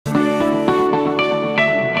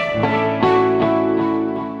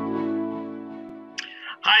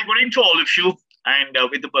Hi, good evening to all of you. And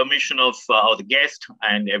with the permission of our guest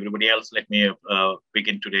and everybody else, let me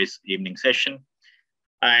begin today's evening session.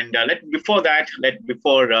 And before that,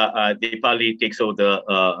 before Deepali takes over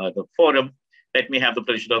the forum, let me have the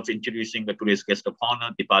pleasure of introducing today's guest of honor,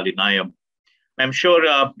 Deepali Nayam. I'm sure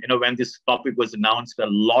when this topic was announced, a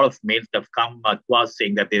lot of mails have come to us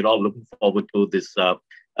saying that they're all looking forward to this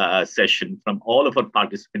session from all of our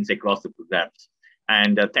participants across the programs.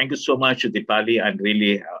 And thank you so much, Deepali, and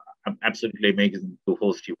really, I'm absolutely amazing to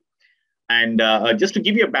host you. And just to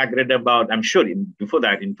give you a background about, I'm sure before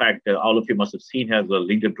that, in fact, all of you must have seen her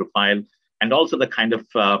LinkedIn profile, and also the kind of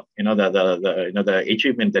the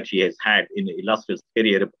achievement that she has had in the illustrious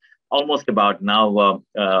career, almost about now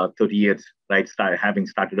 30 years, right? Having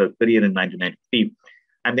started her career in 1993.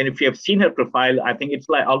 And then if you have seen her profile, I think it's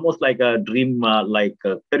like almost like a dream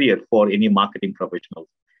career for any marketing professional.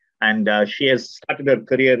 And she has started her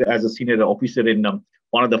career as a senior officer in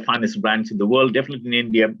one of the finest brands in the world, definitely in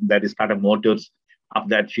India, that is Tata Motors. After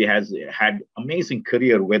that, she has had amazing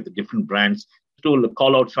career with different brands. To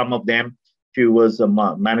call out some of them, she was a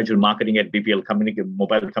manager marketing at BPL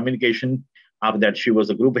Mobile Communication. After that, she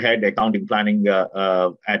was a group head accounting planning at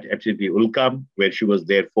FCB Ulcom, where she was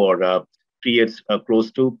there for 3 years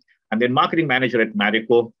close to. And then marketing manager at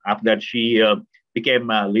Marico. After that, she became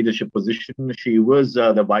a leadership position. She was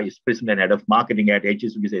the vice president and head of marketing at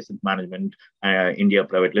HSBC Asset Management India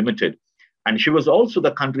Private Limited. And she was also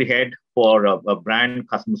the country head for brand,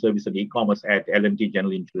 customer service, and e-commerce at L&T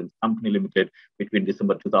General Insurance Company Limited between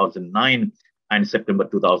December 2009 and September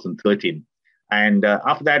 2013. And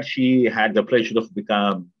after that, she had the pleasure of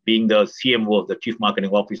being the CMO of the Chief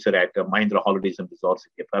Marketing Officer at Mahindra Holidays and Resorts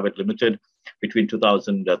India Private Limited between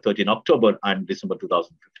 2013 October and December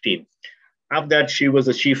 2015. After that, she was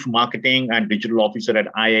the Chief Marketing and Digital Officer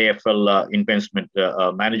at IIFL Investment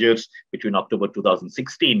Managers between October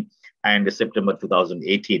 2016 and September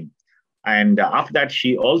 2018. And after that,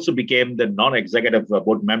 she also became the non-executive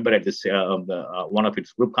board member at this one of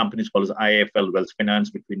its group companies called IIFL Wealth Finance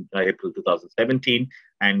between April 2017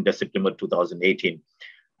 and September 2018.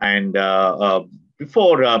 And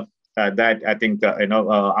before that, I think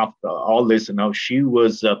after all this, she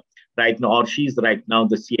was right now, or she's right now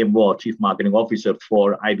the CMO or Chief Marketing Officer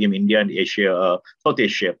for IBM India and Asia, South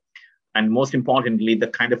Asia. And most importantly, the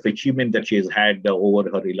kind of achievement that she has had over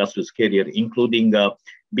her illustrious career, including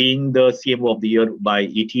being the CMO of the Year by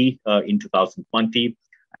ET in 2020.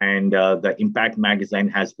 And the Impact magazine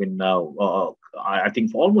has been, I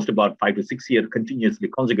think, for almost about 5 to 6 years, continuously,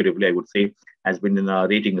 consecutively, I would say, has been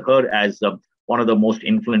rating her as one of the most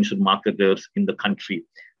influential marketers in the country.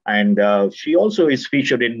 And she also is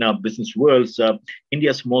featured in Business World's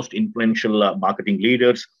India's most influential marketing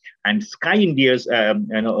leaders. And Sky India's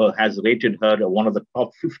has rated her one of the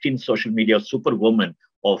top 15 social media superwomen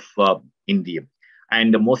of India.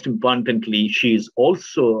 And most importantly, she is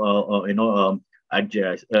also,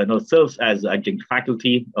 serves as adjunct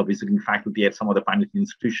faculty, visiting faculty at some of the financial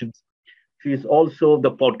institutions. She is also the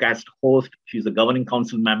podcast host. She's a governing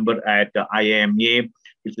council member at IAMA,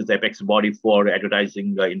 which is the apex body for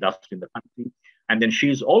advertising industry in the country. And then she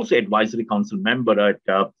is also advisory council member at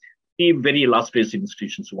three very illustrious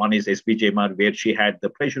institutions. One is SPJMR, where she had the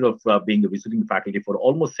pleasure of being a visiting faculty for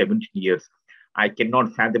almost 17 years. I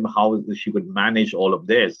cannot fathom how she could manage all of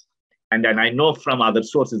this. And then I know from other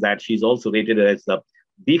sources that she's also rated as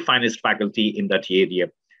the finest faculty in that area.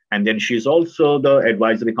 And then she's also the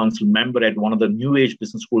advisory council member at one of the new age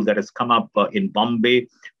business schools that has come up in Bombay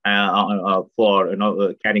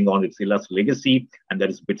for carrying on its illustrious legacy, and that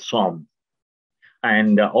is BITSOM.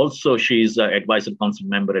 And also she's advisory council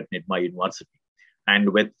member at NITMA University. And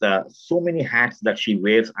with so many hats that she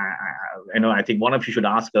wears, I think one of you should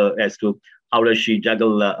ask her as to how does she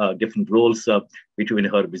juggle different roles between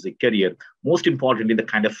her busy career. Most importantly, the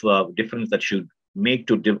kind of difference that she'll make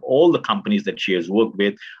to all the companies that she has worked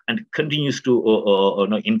with, and continues to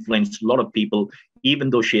influence a lot of people, even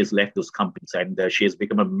though she has left those companies. And she has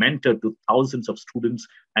become a mentor to thousands of students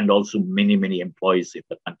and also many, many employees in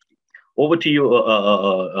the country. Over to you,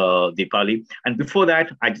 Deepali. And before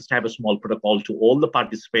that, I just have a small protocol to all the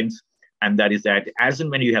participants. And that is that as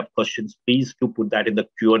and when you have questions, please do put that in the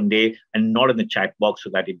Q&A and not in the chat box, so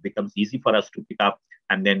that it becomes easy for us to pick up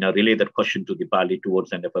and then relay that question to Deepali towards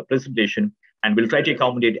the end of her presentation. And we'll try to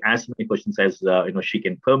accommodate as many questions as she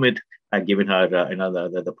can permit, given her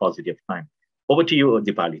the positive time. Over to you,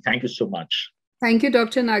 Deepali. Thank you so much. Thank you,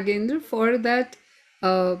 Dr. Nagendra, for that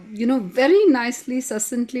very nicely,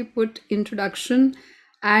 succinctly put introduction.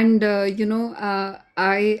 And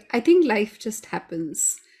I think life just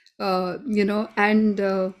happens. And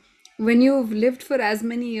when you've lived for as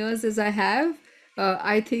many years as I have,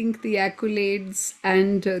 I think the accolades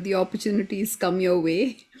and the opportunities come your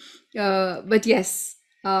way. But yes,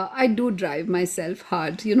 I do drive myself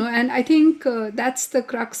hard, and I think that's the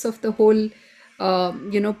crux of the whole,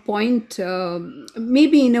 point.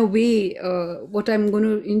 Maybe in a way, what I'm going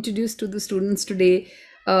to introduce to the students today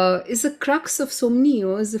is a crux of so many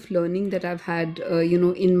years of learning that I've had,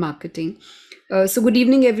 in marketing. So good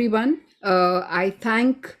evening, everyone. I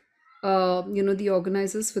thank the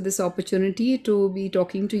organizers for this opportunity to be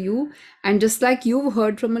talking to you. And just like you've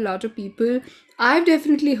heard from a lot of people, I've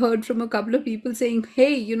definitely heard from a couple of people saying,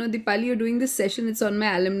 "Hey, Dipali, you're doing this session. It's on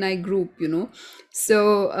my alumni group."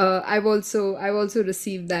 So I've also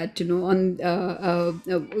received that, on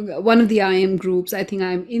one of the IM groups. I think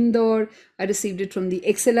I'm Indore. I received it from the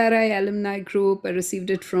XLRI alumni group. I received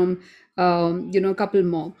it from a couple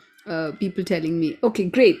more people telling me. Okay,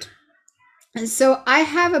 great. And so I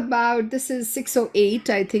have about, this is 6:08,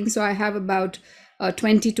 I think. So I have about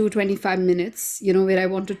 20 to 25 minutes, where I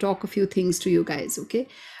want to talk a few things to you guys. Okay.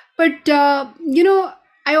 But,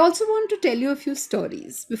 I also want to tell you a few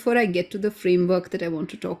stories before I get to the framework that I want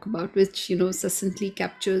to talk about, which, succinctly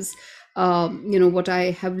captures, what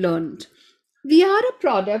I have learned. We are a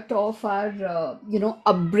product of our,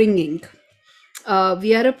 upbringing.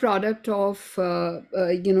 We are a product of,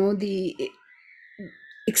 the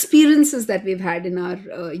experiences that we've had in our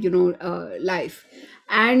life,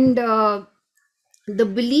 and the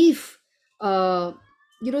belief, uh,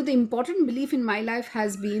 the important belief in my life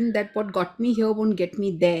has been that what got me here won't get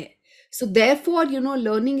me there. So therefore,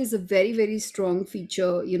 learning is a very, very strong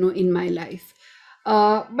feature, in my life.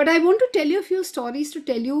 But I want to tell you a few stories to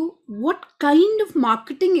tell you what kind of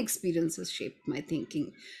marketing experiences shaped my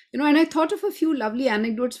thinking. And I thought of a few lovely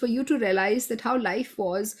anecdotes for you to realize that how life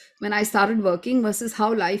was when I started working versus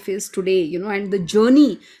how life is today, and the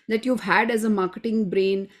journey that you've had as a marketing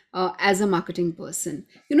brain, as a marketing person.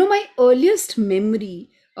 My earliest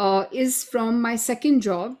memory is from my second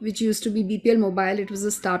job, which used to be BPL Mobile. It was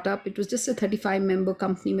a startup. It was just a 35-member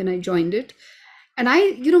company when I joined it. And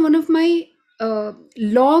one of my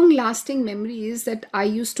long lasting memory is that I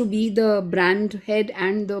used to be the brand head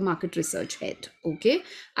and the market research head. Okay.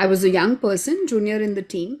 I was a young person, junior in the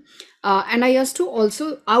team. And I used to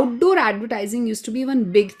also, outdoor advertising used to be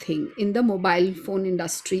one big thing in the mobile phone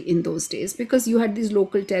industry in those days, because you had these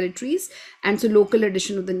local territories. And so local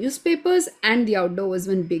edition of the newspapers and the outdoor was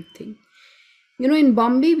one big thing. In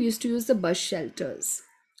Bombay, we used to use the bus shelters.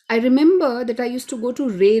 I remember that I used to go to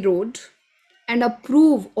Ray Road and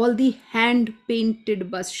approve all the hand painted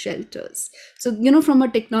bus shelters. So, from a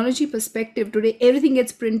technology perspective, today everything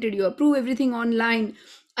gets printed, you approve everything online.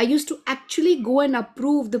 I used to actually go and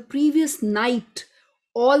approve the previous night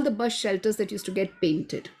all the bus shelters that used to get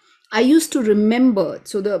painted. I used to remember,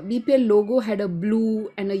 so the BPL logo had a blue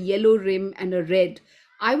and a yellow rim and a red.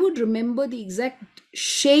 I would remember the exact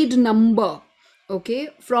shade number, okay,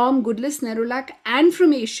 from Goodless Nerolac and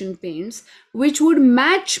from Asian Paints, which would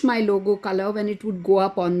match my logo color when it would go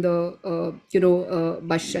up on the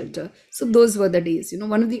bus shelter. So those were the days,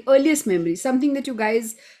 one of the earliest memories, something that you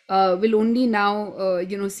guys will only now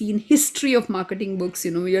see in history of marketing books.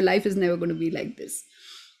 Your life is never going to be like this.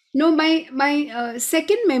 No, my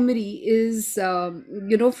second memory is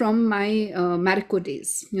from my Marico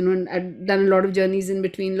days. And I've done a lot of journeys in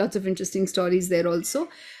between, lots of interesting stories there also.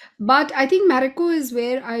 But I think Marico is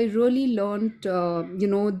where I really learned,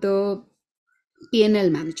 the P&L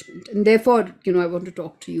management, and therefore, I want to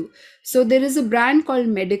talk to you. So there is a brand called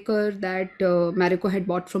Medicare that Marico had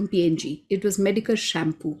bought from P&G. It was Medicare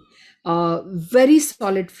shampoo. Very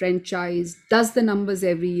solid franchise, does the numbers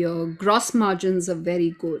every year, gross margins are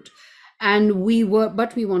very good. And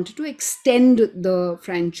but we wanted to extend the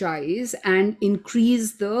franchise and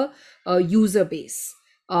increase the user base.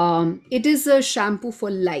 It is a shampoo for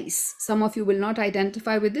lice. Some of you will not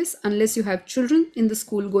identify with this unless you have children in the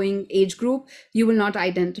school going age group. You will not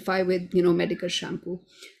identify with, Medicare shampoo.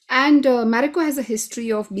 And Marico has a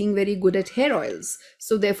history of being very good at hair oils.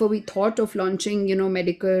 So therefore, we thought of launching,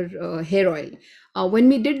 Medicare hair oil. When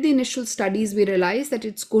we did the initial studies, we realized that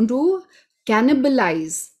it's going to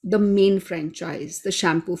cannibalize the main franchise, the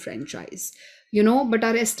shampoo franchise. But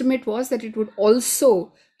our estimate was that it would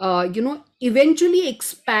also eventually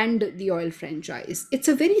expand the oil franchise. It's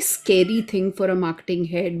a very scary thing for a marketing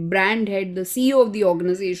head, brand head, the CEO of the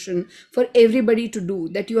organization, for everybody to do,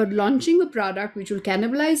 that you are launching a product which will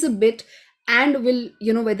cannibalize a bit and will,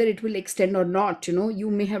 whether it will extend or not. You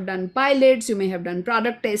may have done pilots, you may have done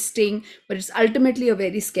product testing, but it's ultimately a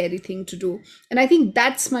very scary thing to do. And I think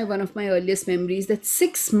that's one of my earliest memories, that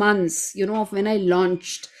 6 months, of when I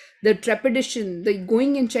launched, the trepidation, the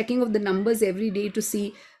going and checking of the numbers every day to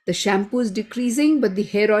see The shampoo is decreasing, but the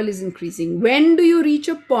hair oil is increasing. When do you reach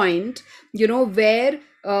a point, where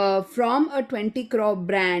from a 20 crore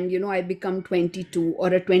brand, I become 22 or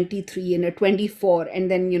a 23 and a 24,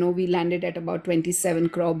 and then we landed at about 27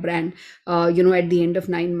 crore brand, at the end of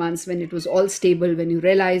 9 months, when it was all stable, when you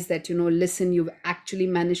realize that, listen, you've actually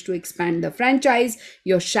managed to expand the franchise.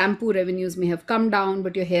 Your shampoo revenues may have come down,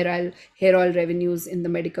 but your hair oil revenues in the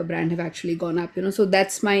Medica brand have actually gone up. So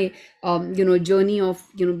that's my journey of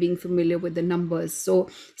being familiar with the numbers. So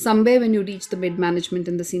somewhere when you reach the mid management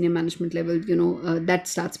and the senior management level,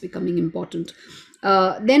 that starts becoming important.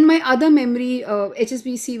 Then my other memory,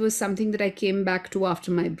 HSBC was something that I came back to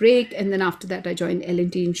after my break, and then after that I joined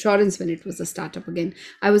L&T Insurance when it was a startup again.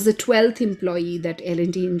 I was the 12th employee that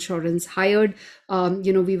L&T Insurance hired.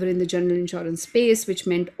 We were in the general insurance space, which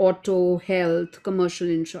meant auto, health, commercial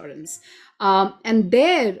insurance. And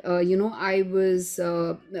there, I was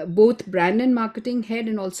both brand and marketing head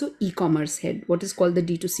and also e-commerce head, what is called the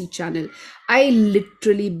D2C channel. I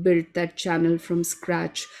literally built that channel from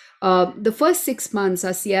scratch. The first 6 months,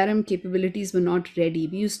 our CRM capabilities were not ready.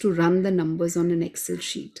 We used to run the numbers on an Excel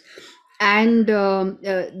sheet. And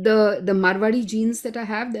the Marwadi genes that I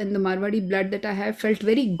have and the Marwadi blood that I have felt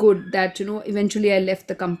very good that, eventually I left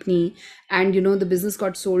the company and, the business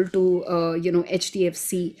got sold to,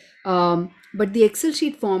 HDFC. But the Excel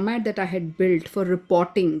sheet format that I had built for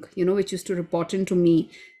reporting, which used to report into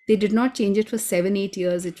me, they did not change it for 7-8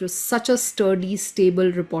 years. It was such a sturdy,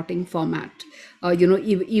 stable reporting format.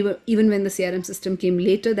 Even when the CRM system came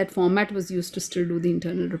later, that format was used to still do the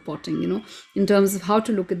internal reporting, in terms of how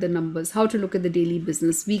to look at the numbers, how to look at the daily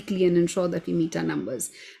business weekly and ensure that we meet our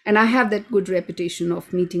numbers. And I have that good reputation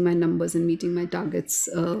of meeting my numbers and meeting my targets,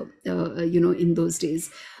 in those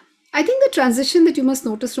days. I think the transition that you must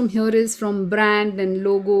notice from here is from brand and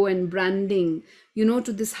logo and branding,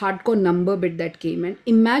 to this hardcore number bit that came. And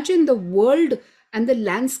imagine the world and the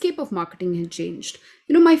landscape of marketing had changed.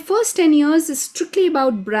 My first 10 years is strictly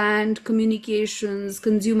about brand, communications,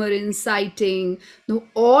 consumer inciting,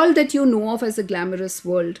 all that you know of as a glamorous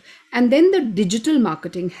world. And then the digital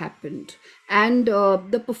marketing happened and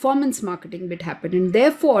the performance marketing bit happened. And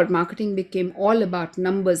therefore, marketing became all about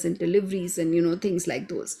numbers and deliveries and, things like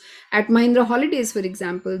those. At Mahindra Holidays, for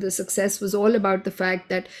example, the success was all about the fact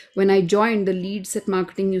that when I joined, the leads that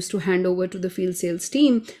marketing used to hand over to the field sales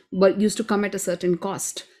team, but used to come at a certain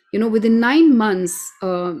cost. Within 9 months,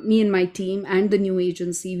 me and my team and the new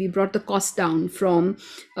agency, we brought the cost down from,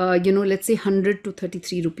 let's say 100 to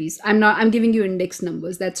 33 rupees. I'm giving you index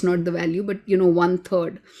numbers. That's not the value, but,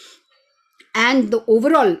 1/3. And the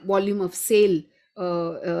overall volume of sale,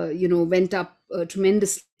 went up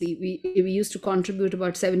tremendously. We used to contribute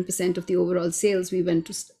about 7% of the overall sales. We went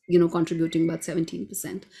to, contributing about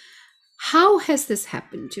 17%. How has this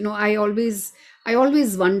happened? I always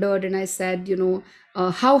wondered, and I said,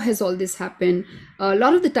 how has all this happened? A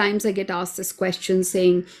lot of the times I get asked this question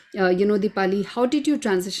saying, Dipali, how did you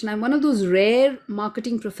transition? I'm one of those rare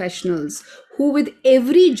marketing professionals who with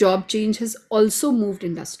every job change has also moved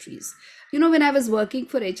industries. When I was working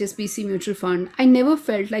for HSBC Mutual Fund, I never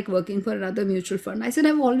felt like working for another mutual fund. I said,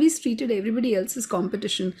 I've always treated everybody else as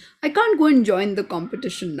competition. I can't go and join the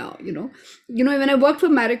competition now, when I worked for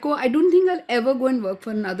Marico, I don't think I'll ever go and work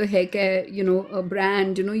for another hair care, a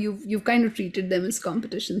brand, you've kind of treated them as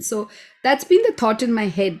competition. So that's been the thought in my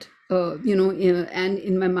head, and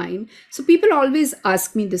in my mind. So people always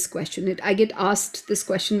ask me this question. I get asked this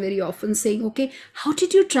question very often saying, okay, how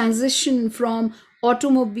did you transition from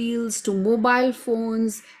automobiles to mobile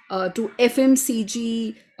phones to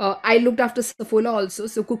FMCG? I looked after Saffola also,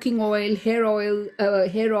 so cooking oil, hair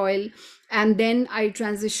oil. And then I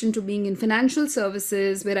transitioned to being in financial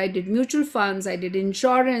services, where I did mutual funds, I did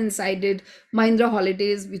insurance, I did Mahindra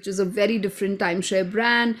Holidays, which is a very different timeshare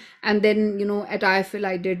brand. And then, at IFL,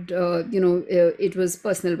 I did, it was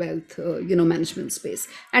personal wealth, management space.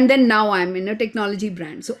 And then now I'm in a technology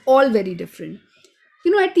brand. So all very different.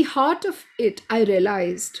 At the heart of it, I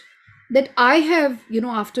realized that I have,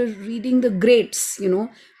 after reading the greats,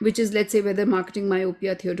 which is, let's say, whether marketing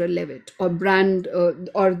myopia, Theodore Levitt, or brand,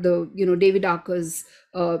 or the, David Arker's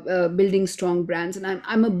building strong brands. And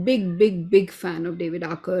I'm a big, big, big fan of David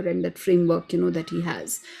Arker and that framework, that he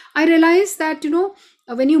has. I realized that,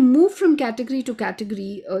 when you move from category to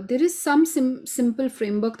category, there is some simple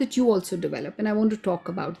framework that you also develop. And I want to talk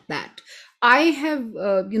about that. I have,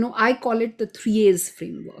 I call it the 3A'S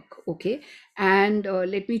framework. Okay. And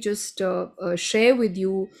let me just share with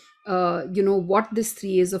you, what this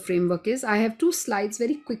 3A'S of framework is. I have 2 slides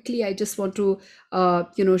very quickly. I just want to,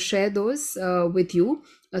 share those with you.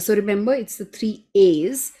 So remember, it's the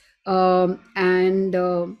 3A'S. And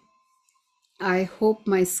I hope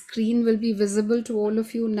my screen will be visible to all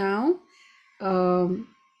of you now. Um,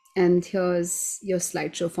 and here's your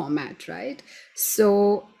slideshow format, right?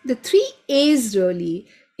 So the 3 A's really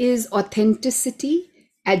is authenticity,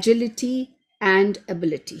 agility, and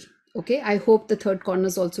ability. Okay, I hope the third corner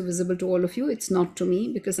is also visible to all of you. It's not to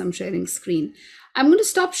me because I'm sharing screen. I'm going to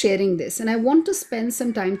stop sharing this, and I want to spend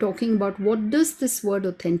some time talking about what does this word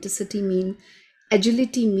authenticity mean,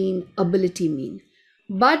 agility mean, ability mean.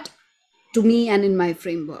 But to me and in my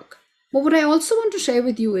framework. But what I also want to share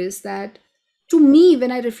with you is that to me,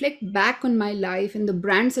 when I reflect back on my life and the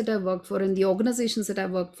brands that I worked for and the organizations that I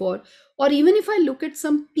worked for, or even if I look at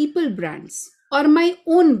some people brands or my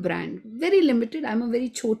own brand, very limited. I'm a very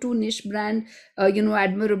chotu niche brand,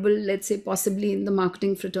 admirable, let's say, possibly in the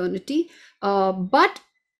marketing fraternity. But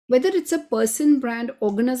whether it's a person brand,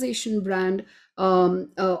 organization brand, or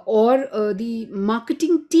the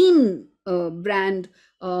marketing team brand,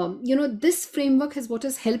 this framework has what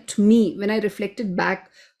has helped me when I reflected back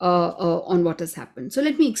on what has happened. So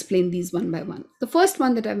let me explain these one by one. The first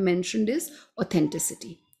one that I've mentioned is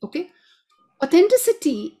authenticity. Okay,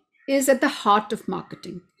 authenticity is at the heart of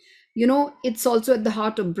marketing. It's also at the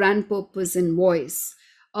heart of brand purpose and voice.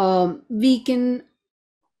 We can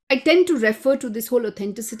I tend to refer to this whole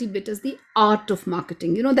authenticity bit as the art of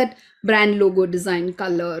marketing, that brand logo design,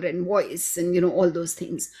 color, and voice, and, all those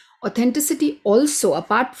things. Authenticity also,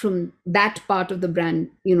 apart from that part of the brand,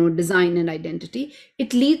 design and identity,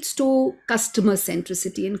 it leads to customer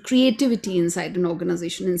centricity and creativity inside an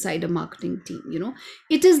organization, inside a marketing team.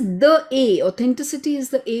 It is the A, authenticity is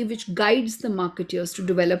the A which guides the marketers to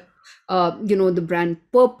develop the brand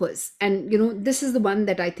purpose. And this is the one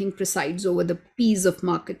that I think presides over the P's of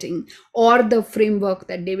marketing, or the framework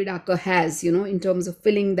that David Acker has, in terms of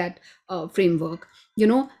filling that framework.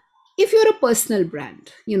 If you're a personal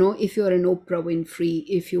brand, if you're an Oprah Winfrey,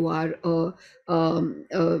 if you are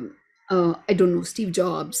I don't know, Steve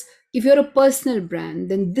Jobs, if you're a personal brand,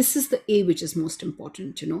 then this is the A which is most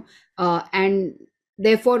important. And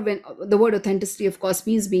therefore, when the word authenticity, of course,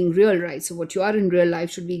 means being real, right? So what you are in real life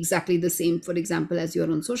should be exactly the same, for example, as you're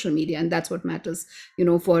on social media, and that's what matters,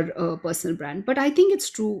 for a personal brand. But I think it's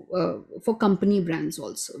true for company brands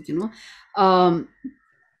also.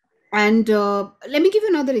 And let me give you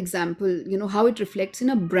another example, how it reflects in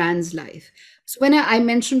a brand's life. So when I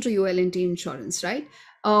mentioned to you L&T Insurance, right?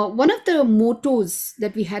 One of the mottos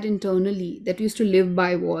that we had internally that we used to live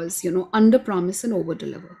by was, under promise and over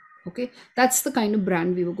deliver. Okay, that's the kind of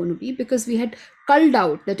brand we were going to be, because we had culled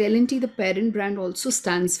out that L&T, the parent brand, also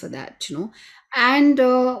stands for that. And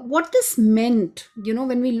what this meant,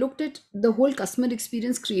 when we looked at the whole customer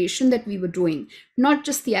experience creation that we were doing, not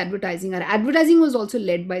just the advertising. Our advertising was also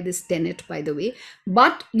led by this tenet, by the way.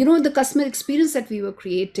 But, the customer experience that we were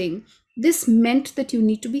creating, this meant that you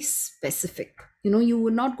need to be specific. You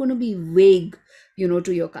were not going to be vague,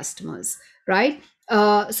 to your customers, right?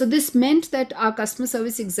 So this meant that our customer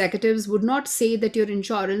service executives would not say that your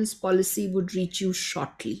insurance policy would reach you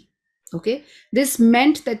shortly. Okay. This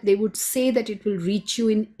meant that they would say that it will reach you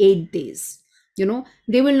in 8 days.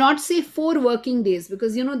 They will not say 4 working days,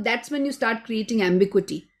 because, that's when you start creating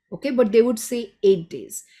ambiguity. Okay. But they would say 8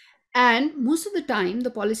 days. And most of the time, the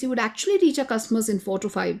policy would actually reach our customers in 4 to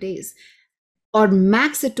 5 days, or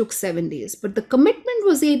max it took 7 days. But the commitment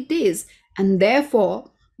was 8 days. And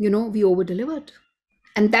therefore, we over delivered.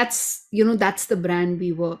 And that's the brand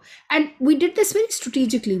we were. And we did this very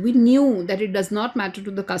strategically. We knew that it does not matter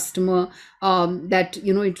to the customer that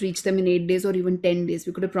it reached them in 8 days or even 10 days.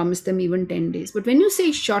 We could have promised them even 10 days. But when you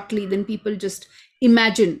say shortly, then people just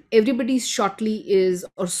imagine everybody's shortly is,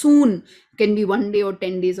 or soon can be 1 day or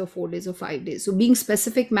 10 days or 4 days or 5 days. So being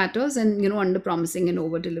specific matters, and under promising and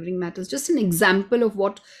over delivering matters. Just an example of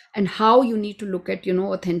what and how you need to look at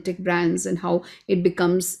authentic brands, and how it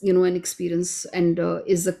becomes an experience, and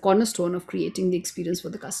is the cornerstone of creating the experience for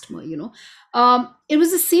the customer. It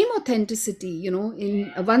was the same authenticity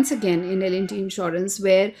in once again in L&T Insurance,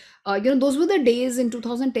 where those were the days in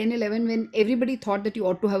 2010-11 when everybody thought that you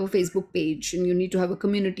ought to have a Facebook page, and you need to have a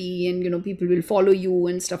community, and people will follow you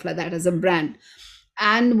and stuff like that as a brand.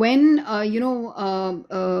 And when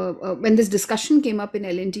when this discussion came up in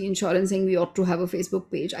L&T Insurance saying we ought to have a Facebook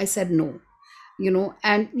page, I said no.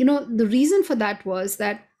 And the reason for that was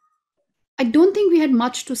that I don't think we had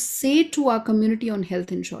much to say to our community on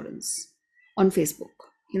health insurance on Facebook.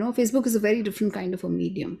 Facebook is a very different kind of a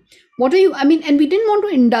medium. What are you, I mean, and we didn't want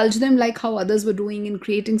to indulge them like how others were doing in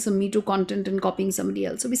creating some Me Too content and copying somebody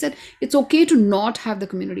else. So we said it's okay to not have the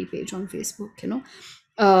community page on Facebook.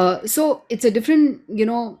 So it's a different,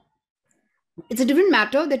 It's a different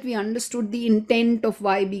matter that we understood the intent of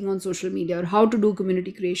why being on social media, or how to do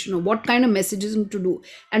community creation, or what kind of messaging to do.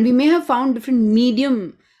 And we may have found different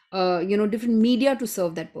medium, different media to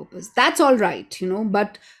serve that purpose. That's all right,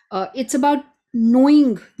 but it's about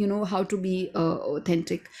knowing, how to be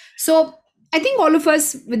authentic. So I think all of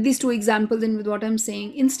us, with these two examples and with what I'm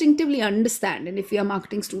saying, instinctively understand. And if we are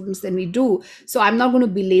marketing students, then we do. So I'm not going to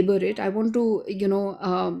belabor it. I want to,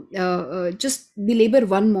 just belabor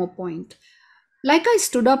one more point. Like I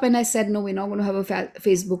stood up and I said, no, we're not going to have a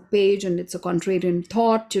Facebook page, and it's a contrarian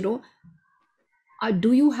thought. Do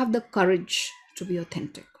you have the courage to be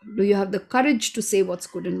authentic? Do you have the courage to say what's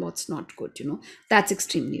good and what's not good? That's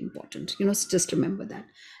extremely important. So just remember that.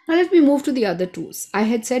 Now let me move to the other tools. I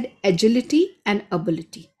had said agility and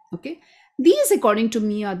ability. Okay. These, according to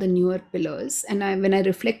me, are the newer pillars. And when I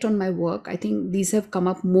reflect on my work, I think these have come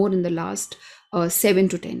up more in the last 7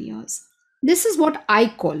 to 10 years. This is what I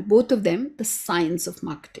call, both of them, the science of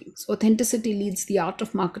marketing. So authenticity leads the art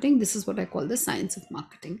of marketing. This is what I call the science of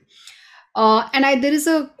marketing. There is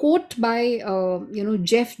a quote by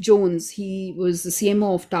Jeff Jones. He was the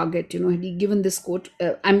CMO of Target. He given this quote.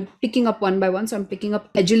 I'm picking up one by one, so I'm picking up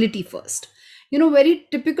agility first. Very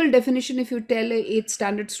typical definition. If you tell a 8th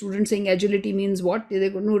standard student saying agility means what, they're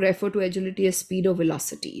going to refer to agility as speed or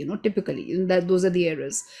velocity. Typically, that those are the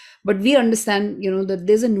errors. But we understand, that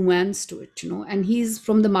there's a nuance to it. And he's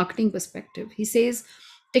from the marketing perspective. He says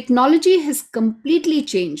technology has completely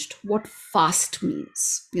changed what fast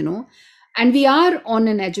means. And we are on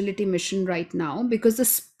an agility mission right now, because the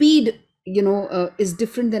speed is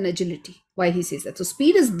different than agility. Why he says that? So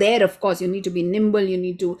speed is there, of course. You need to be nimble, you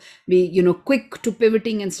need to be quick to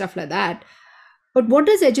pivoting and stuff like that. But what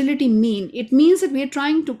does agility mean? It means that we are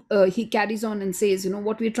trying to he carries on and says,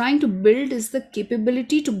 what we're trying to build is the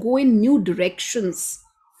capability to go in new directions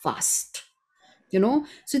fast. So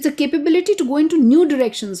it's a capability to go into new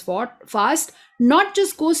directions fast, not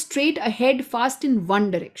just go straight ahead fast in one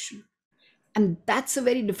direction. And that's a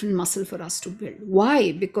very different muscle for us to build.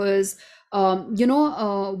 Why? Because we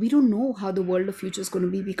don't know how the world of future is going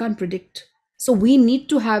to be. We can't predict. So we need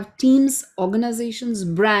to have teams, organizations,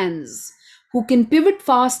 brands who can pivot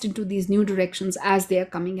fast into these new directions as they are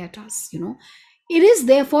coming at us. It is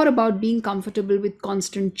therefore about being comfortable with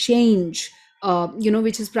constant change,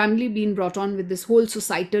 which has primarily been brought on with this whole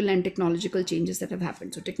societal and technological changes that have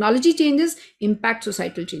happened. So technology changes impact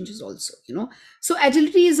societal changes also. So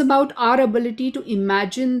agility is about our ability to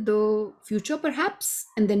imagine the future, perhaps,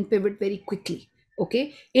 and then pivot very quickly.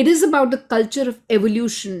 Okay, it is about the culture of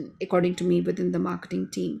evolution, according to me, within the marketing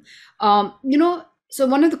team. So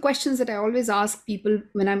one of the questions that I always ask people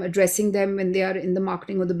when I'm addressing them when they are in the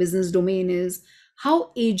marketing or the business domain is,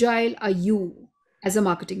 how agile are you as a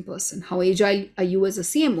marketing person? How agile are you as a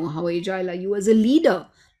CMO? How agile are you as a leader?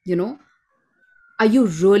 Are you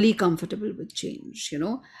really comfortable with change?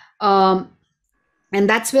 And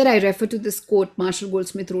that's where I refer to this quote. Marshall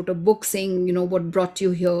Goldsmith wrote a book saying, what brought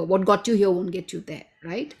you here, what got you here won't get you there,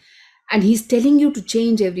 right? And he's telling you to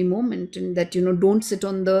change every moment, and that, don't sit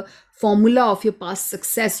on the formula of your past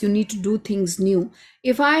success. You need to do things new.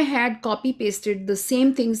 If I had copy pasted the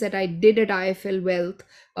same things that I did at IFL Wealth,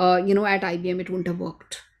 at IBM, it wouldn't have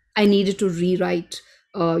worked. I needed to rewrite,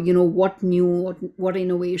 what new, what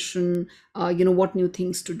innovation, what new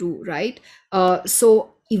things to do, right?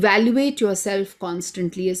 So evaluate yourself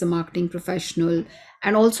constantly as a marketing professional,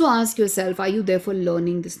 and also ask yourself, are you therefore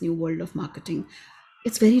learning this new world of marketing?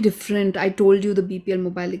 It's very different. I told you the BPL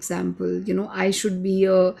mobile example. I should be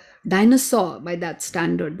a dinosaur by that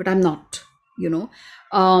standard, but I'm not. One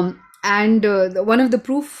of the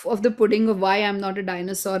proof of the pudding of why I'm not a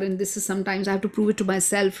dinosaur, and this is sometimes I have to prove it to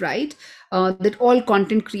myself, right? That all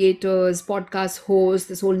content creators, podcast hosts,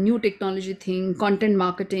 this whole new technology thing, content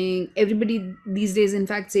marketing, everybody these days, in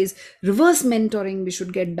fact, says reverse mentoring we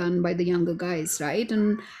should get done by the younger guys, right?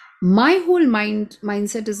 And my whole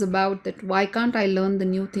mindset is about that. Why can't I learn the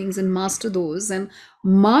new things and master those? And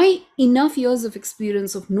my enough years of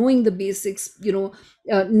experience of knowing the basics,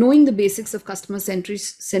 knowing the basics of customer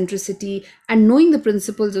centricity and knowing the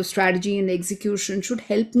principles of strategy and execution should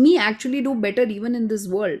help me actually do better even in this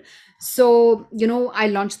world. So, I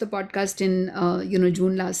launched the podcast in,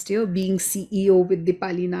 June last year, being CEO with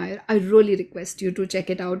Dipali Nair. I really request you to check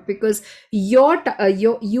it out, because you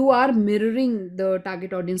are mirroring the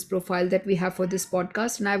target audience profile that we have for this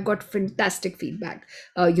podcast. And I've got fantastic feedback,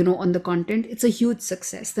 on the content. It's a huge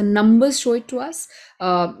success. The numbers show it to us.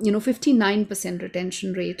 59%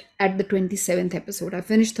 retention rate at the 27th episode. I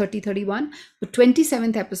finished 30-31. The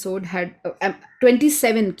 27th episode had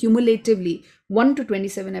 27 cumulatively, 1 to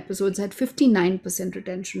 27 episodes had 59%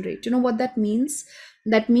 retention rate. You know what that means?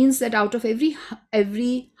 That means that out of every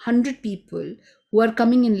 100 people who are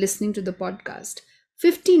coming and listening to the podcast,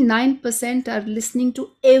 59% are listening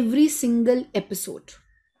to every single episode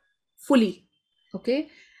fully. Okay.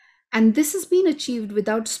 And this has been achieved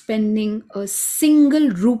without spending a single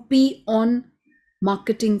rupee on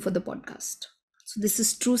marketing for the podcast. So this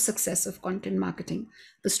is true success of content marketing.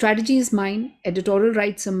 The strategy is mine, editorial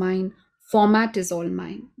rights are mine, format is all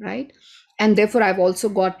mine, right? And therefore I've also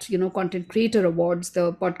got, content creator awards.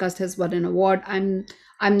 The podcast has won an award. I'm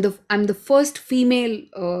the first female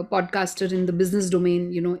podcaster in the business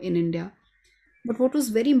domain, in India. But what was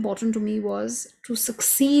very important to me was to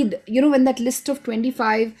succeed. When that list of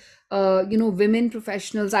 25 women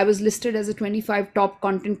professionals, I was listed as a 25 top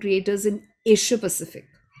content creators in Asia Pacific.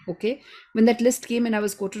 Okay. When that list came and I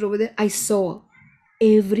was quoted over there, I saw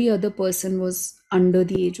every other person was under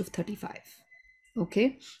the age of 35.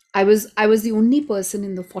 Okay. I was the only person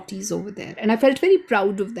in the 40s over there, and I felt very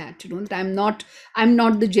proud of that, that I'm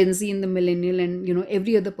not the Gen Z and the millennial, and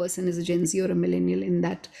every other person is a Gen Z or a millennial in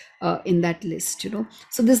that list.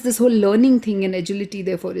 So this whole learning thing and agility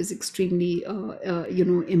therefore is extremely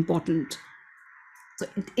important. So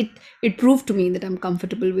it proved to me that I'm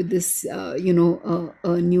comfortable with this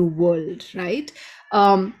new world, right?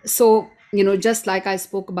 So just like I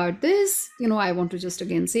spoke about this, I want to just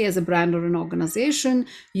again say, as a brand or an organization,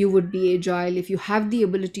 you would be agile if you have the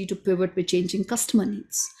ability to pivot with changing customer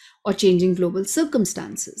needs or changing global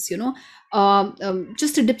circumstances.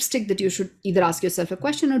 Just a dipstick that you should either ask yourself a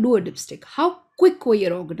question or do a dipstick. How quick were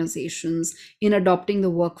your organizations in adopting the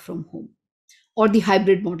work from home or the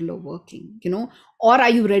hybrid model of working? Or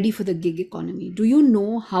are you ready for the gig economy? Do you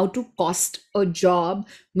know how to cost a job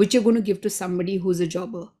which you're going to give to somebody who's a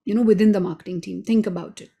jobber, within the marketing team? Think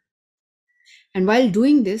about it. And while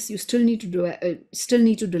doing this, you still need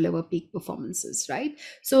to deliver peak performances, right?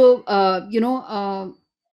 So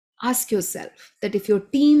ask yourself that if your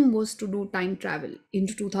team was to do time travel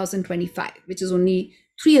into 2025, which is only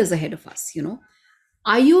 3 years ahead of us,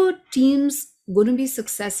 are your teams going to be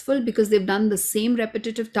successful because they've done the same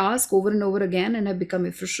repetitive task over and over again and have become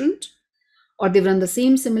efficient? Or they've run the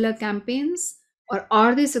same similar campaigns? Or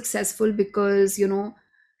are they successful because,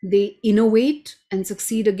 they innovate and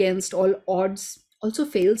succeed against all odds, also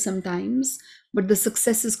fail sometimes, but the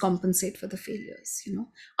successes compensate for the failures?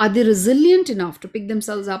 Are they resilient enough to pick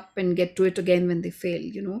themselves up and get to it again when they fail?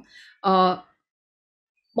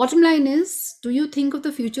 Bottom line is, do you think of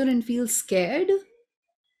the future and feel scared?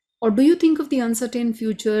 Or do you think of the uncertain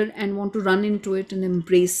future and want to run into it and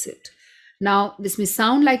embrace it? Now, this may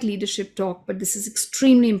sound like leadership talk, but this is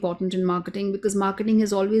extremely important in marketing, because marketing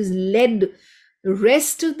has always led the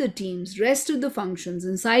rest of the teams, rest of the functions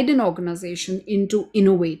inside an organization into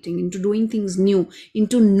innovating, into doing things new,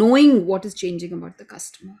 into knowing what is changing about the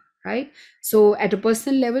customer, right? So at a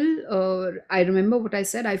personal level, I remember what I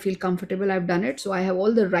said: I feel comfortable, I've done it, so I have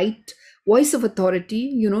all the right voice of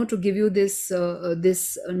authority, to give you this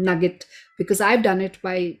nugget, because I've done it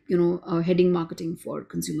by heading marketing for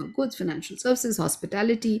consumer goods, financial services,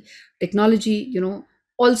 hospitality, technology,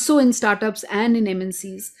 also in startups and in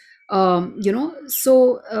MNCs. And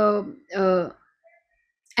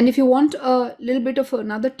if you want a little bit of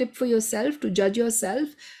another tip for yourself to judge yourself,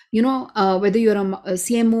 whether you're a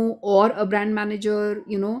CMO or a brand manager,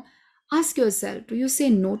 ask yourself, do you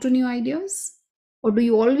say no to new ideas, or do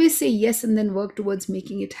you always say yes and then work towards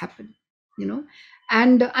making it happen?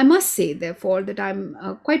 And I must say, therefore, that I'm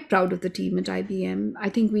quite proud of the team at IBM. I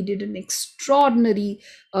think we did an extraordinary,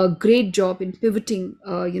 great job in pivoting,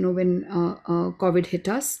 when COVID hit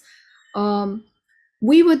us.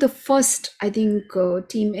 We were the first, I think,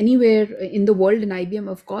 team anywhere in the world, in IBM,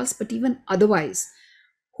 of course, but even otherwise,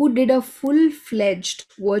 who did a full-fledged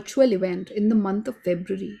virtual event in the month of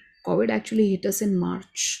February. COVID actually hit us in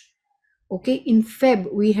March. Okay, in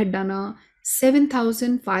Feb, we had done a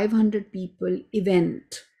 7,500 people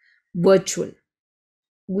event, virtual.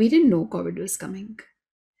 We didn't know COVID was coming.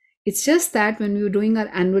 It's just that when we were doing our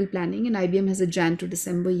annual planning, and IBM has a Jan to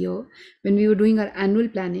December year, when we were doing our annual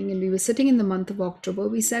planning and we were sitting in the month of October,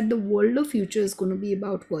 we said the world of future is going to be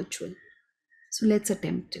about virtual. So let's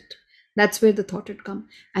attempt it. That's where the thought had come.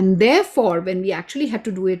 And therefore, when we actually had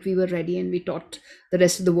to do it, we were ready and we taught the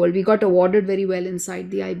rest of the world. We got awarded very well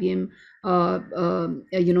inside the IBM,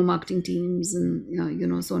 marketing teams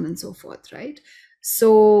and, so on and so forth, right?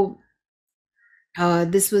 So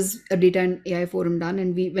this was a data and AI forum done,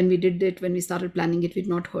 and when we started planning it, we'd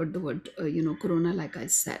not heard the word corona, like I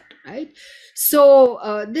said, right?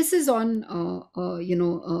 So this is on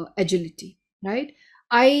agility, right?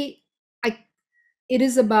 I It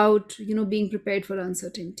is about being prepared for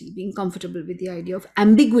uncertainty, being comfortable with the idea of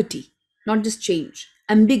ambiguity, not just change,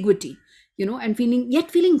 ambiguity, and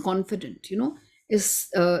feeling confident, is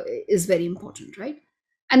very important, right?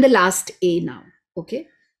 And the last A now, okay,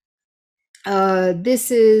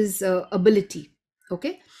 this is ability,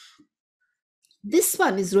 okay. This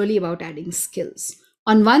one is really about adding skills.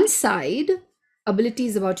 On one side, ability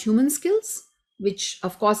is about human skills, which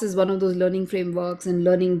of course is one of those learning frameworks and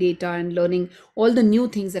learning data and learning all the new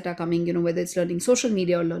things that are coming, whether it's learning social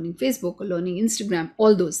media or learning Facebook or learning Instagram,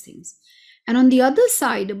 all those things. And on the other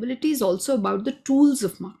side, ability is also about the tools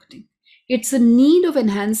of marketing. It's a need of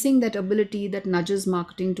enhancing that ability that nudges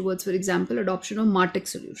marketing towards, for example, adoption of MarTech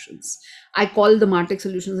solutions. I call the MarTech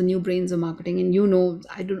solutions the new brains of marketing. And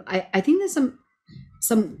I think there's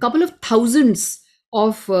some couple of thousands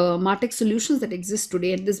of MarTech solutions that exist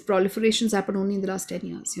today, and this proliferations happened only in the last 10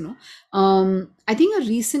 years. I think a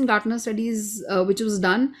recent Gartner studies which was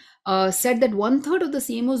done said that 1/3 of the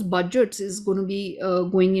CMO's budgets is going to be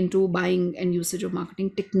going into buying and usage of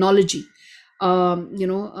marketing technology. um, you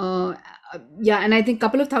know uh, yeah, and I think a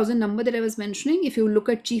couple of thousand number that I was mentioning, if you look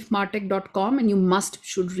at chiefmartech.com, and you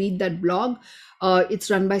should read that blog. It's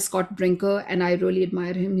run by Scott Brinker, and I really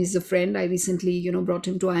admire him. He's a friend. I recently, brought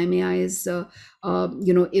him to IMAI's,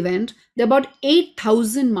 event. There are about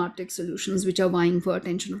 8,000 MarTech solutions which are vying for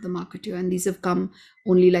attention of the marketer, and these have come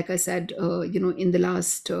only, like I said, in the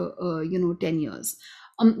last, 10 years.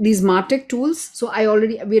 These MarTech tools. So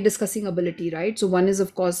we are discussing ability, right? So one is,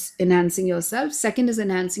 of course, enhancing yourself. Second is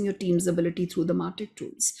enhancing your team's ability through the MarTech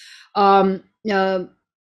tools.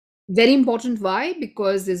 Very important. Why?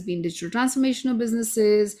 Because there's been digital transformation of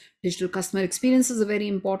businesses. Digital customer experiences are very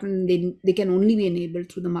important. They can only be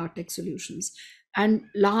enabled through the MarTech solutions. And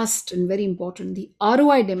last and very important, the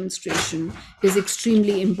ROI demonstration is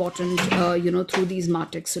extremely important, through these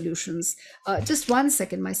MarTech solutions. Just 1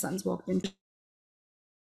 second, my son's walked in.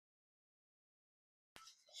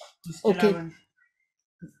 Okay,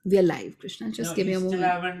 we are live, Krishna. Just give me a moment. Still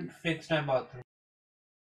haven't fixed my bathroom.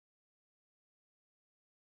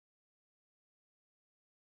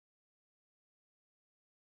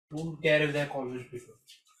 Don't care if they're college people.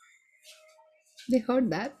 They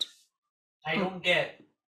heard that. I don't care.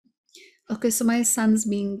 Okay, so my son's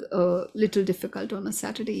being a little difficult on a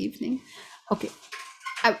Saturday evening. Okay,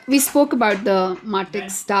 we spoke about the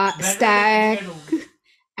MarTech stack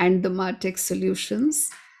and the MarTech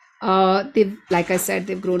solutions. They've, like I said,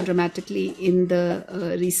 they've grown dramatically in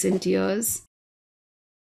the recent years.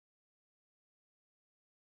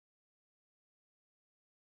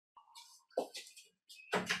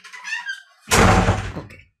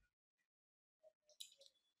 Okay.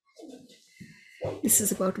 This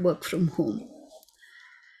is about work from home.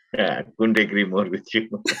 Yeah, I couldn't agree more with you.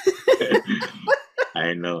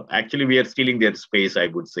 I know. Actually, we are stealing their space, I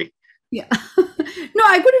would say. Yeah. No,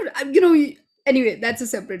 I could have, anyway, that's a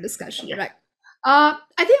separate discussion, Yeah. right? I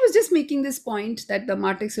think I was just making this point that the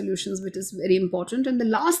MarTech solutions, which is very important. And the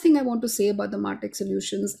last thing I want to say about the MarTech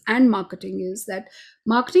solutions and marketing is that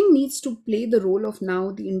marketing needs to play the role of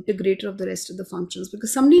now the integrator of the rest of the functions,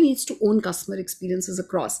 because somebody needs to own customer experiences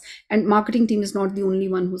across. And marketing team is not the only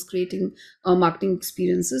one who's creating marketing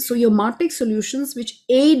experiences. So your MarTech solutions, which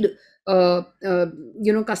aid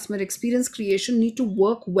customer experience creation, need to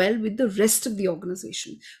work well with the rest of the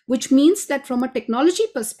organization, which means that from a technology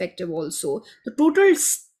perspective also, the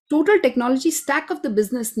total technology stack of the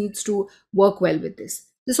business needs to work well with this.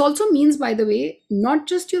 This also means, by the way, not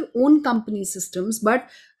just your own company systems, but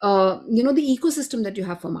the ecosystem that you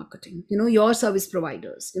have for marketing, your service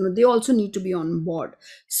providers, they also need to be on board.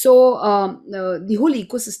 So the whole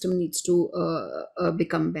ecosystem needs to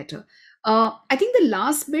become better. I think the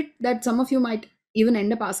last bit that some of you might even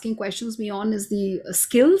end up asking questions me on is the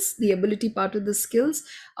skills, the ability part of the skills,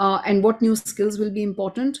 and what new skills will be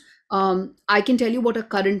important. I can tell you what are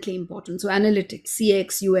currently important. So analytics,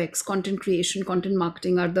 CX, UX, content creation, content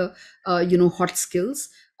marketing are the hot skills.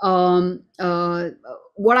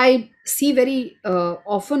 What I see very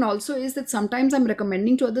often also is that sometimes I'm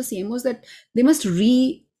recommending to other CMOs that they must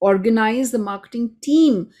reorganize the marketing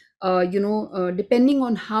team, depending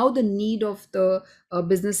on how the need of the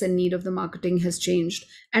business and need of the marketing has changed,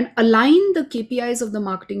 and align the KPIs of the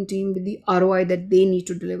marketing team with the ROI that they need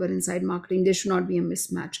to deliver inside marketing. There should not be a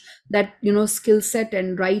mismatch. That, skill set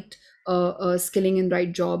and right skilling and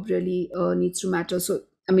right job really needs to matter. So,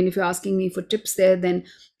 I mean, if you're asking me for tips there, then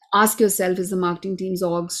ask yourself, is the marketing team's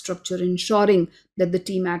org structure ensuring that the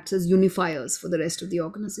team acts as unifiers for the rest of the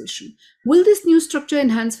organization? Will this new structure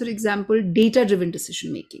enhance, for example, data-driven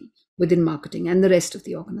decision making within marketing and the rest of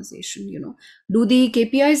the organization? Do the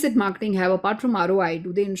KPIs that marketing have, apart from ROI,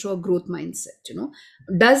 do they ensure growth mindset?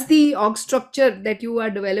 Does the org structure that you are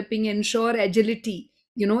developing ensure agility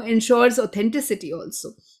ensures authenticity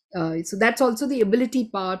also. So that's also the ability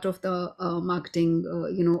part of the marketing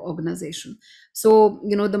organization. So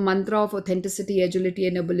the mantra of authenticity, agility,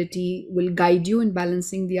 and ability will guide you in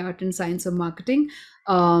balancing the art and science of marketing.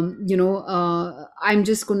 I'm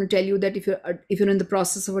just going to tell you that if you're in the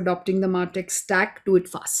process of adopting the martech stack, do it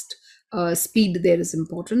fast. Speed there is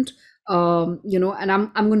important. And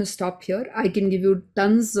I'm going to stop here. I can give you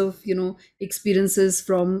tons of experiences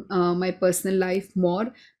from my personal life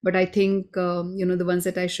more, but I think the ones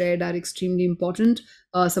that I shared are extremely important.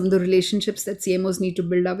 Some of the relationships that CMOs need to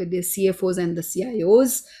build up with their CFOs and the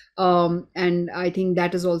CIOs, and I think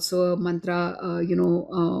that is also a mantra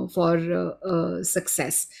for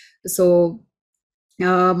success. So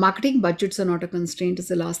marketing budgets are not a constraint is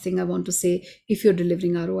the last thing I want to say if you're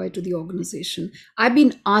delivering ROI to the organization. I've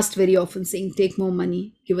been asked very often saying, take more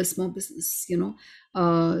money, give us more business,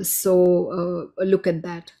 so look at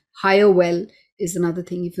that. Hire well is another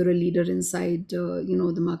thing if you're a leader inside,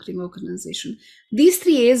 the marketing organization. These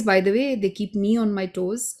 3 A's, by the way, they keep me on my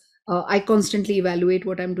toes. I constantly evaluate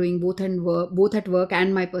what I'm doing both at work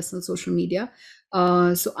and my personal social media.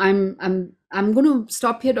 So I'm going to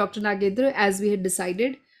stop here, Dr. Nagendra, as we had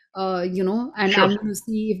decided. And Sure. I'm going to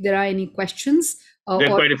see if there are any questions. There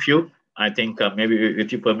are Or quite a few. I think maybe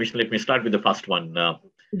with your permission, let me start with the first one so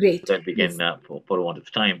great, that we can, please, for a want of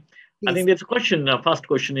time. I think please. there's a question. First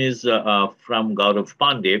question is from Gaurav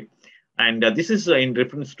Pandey. And this is in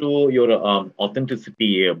reference to your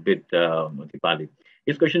authenticity bit, Dipali.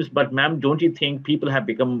 His question is, but ma'am, don't you think people have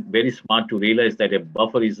become very smart to realize that a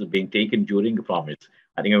buffer is being taken during a promise?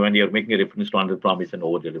 I think when you're making a reference to under promise and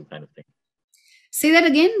over deliver kind of thing. Say that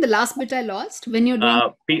again. The last bit I lost. When you're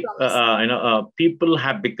doing promise. People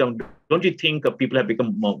have become. Don't you think people have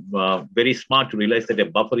become very smart to realize that a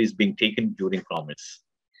buffer is being taken during promise?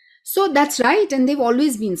 So that's right. And they've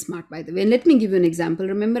always been smart, by the way. And let me give you an example.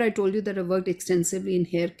 Remember, I told you that I worked extensively in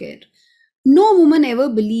hair care. No woman ever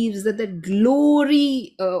believes that the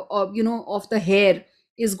glory of the hair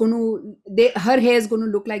is going to, her hair is going to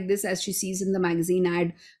look like this as she sees in the magazine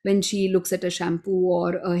ad when she looks at a shampoo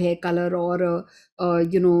or a hair color or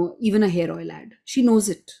even a hair oil ad. She knows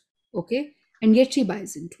it. Okay. And yet she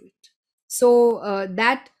buys into it. So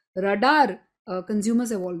that radar consumers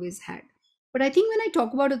have always had. But I think when I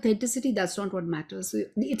talk about authenticity, that's not what matters. So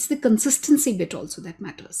it's the consistency bit also that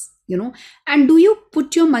matters, And do you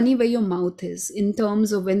put your money where your mouth is in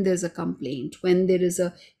terms of when there's a complaint, when there is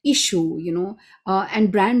a issue,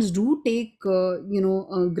 and brands do take,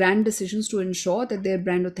 grand decisions to ensure that their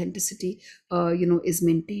brand authenticity, is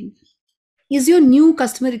maintained. Is your new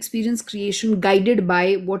customer experience creation guided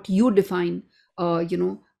by what you define,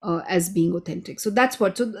 as being authentic? So that's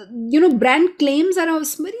what. So brand claims are a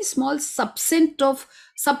very small subset of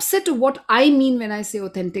what I mean when I say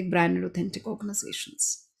authentic brand and authentic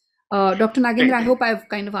organizations. Dr. Nagendra, I hope I've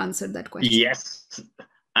kind of answered that question. Yes.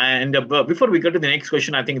 And before we go to the next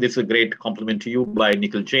question, I think this is a great compliment to you by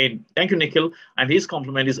Nikhil Jain. Thank you, Nikhil. And his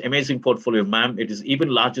compliment is amazing portfolio, ma'am. It is even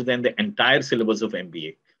larger than the entire syllabus of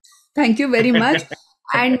MBA. Thank you very much.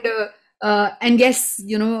 And yes,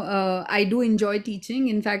 I do enjoy teaching.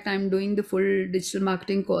 In fact, I'm doing the full digital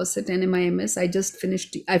marketing course at NMIMS.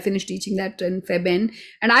 I finished teaching that in Feb end,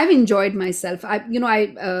 and I've enjoyed myself. By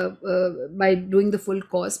doing the full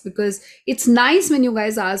course, because it's nice when you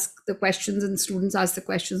guys ask the questions and students ask the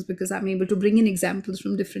questions, because I'm able to bring in examples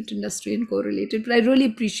from different industry and correlate it. But I really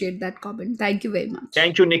appreciate that comment. Thank you very much.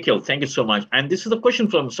 Thank you, Nikhil. Thank you so much. And this is a question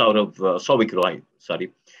from Sauvik Roy.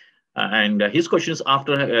 Sorry. And his question is,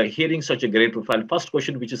 after hearing such a great profile, first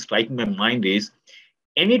question which is striking my mind is,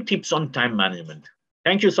 any tips on time management?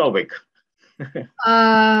 Thank you, Sauvik.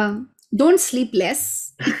 Don't sleep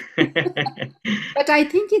less. But I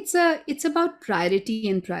think it's about priority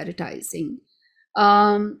and prioritizing.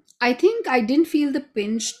 I think I didn't feel the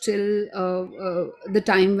pinch till the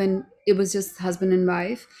time when it was just husband and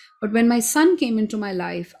wife. But when my son came into my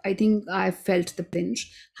life, I think I felt the pinch.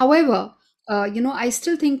 However, I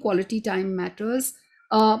still think quality time matters.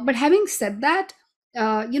 But having said that,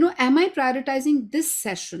 am I prioritizing this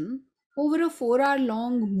session over a 4 hour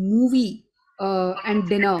long movie and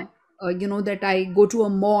dinner? That I go to a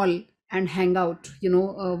mall and hang out,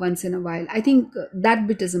 once in a while. I think that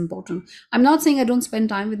bit is important. I'm not saying I don't spend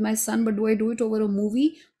time with my son, but do I do it over a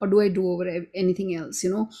movie or do I do over anything else?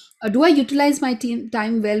 Do I utilize my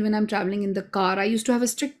time well when I'm traveling in the car? I used to have a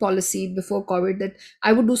strict policy before COVID that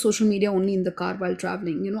I would do social media only in the car while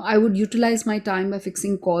traveling. I would utilize my time by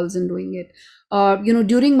fixing calls and doing it.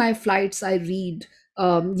 During my flights, I read.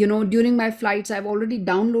 During my flights, I've already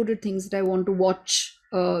downloaded things that I want to watch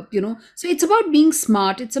So it's about being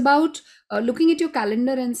smart. It's about looking at your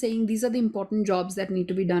calendar and saying these are the important jobs that need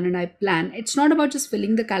to be done, and I plan. It's not about just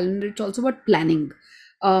filling the calendar, it's also about planning.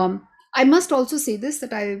 I must also say this,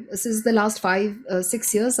 that I since the last 5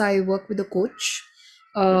 6 years I work with a coach.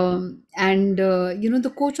 And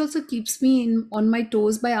the coach also keeps me in on my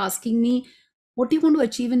toes by asking me, what do you want to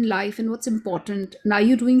achieve in life and what's important, and are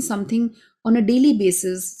you doing something on a daily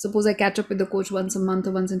basis? Suppose I catch up with the coach once a month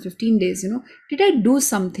or once in 15 days, did I do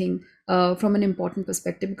something from an important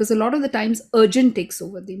perspective? Because a lot of the times urgent takes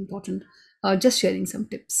over the important. Just sharing some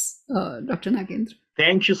tips, Dr. Nagendra.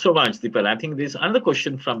 Thank you so much, Deepal. I think there's another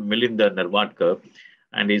question from Milinda Narwadkar.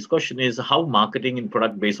 And his question is how marketing in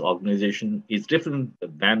product based organization is different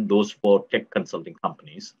than those for tech consulting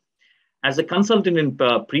companies. As a consultant in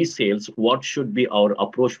pre sales, what should be our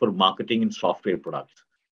approach for marketing in software products?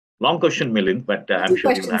 Long question, Milind, but I'm Two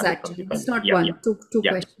sure you'll questions have it from actually. It's Deepali. not Yeah, yeah, one, two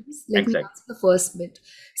yeah, questions. Let me exactly. answer the first bit.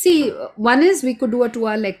 See, one is we could do a 2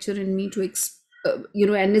 hour lecture in me to,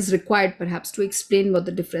 and is required perhaps to explain what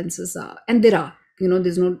the differences are. And there are,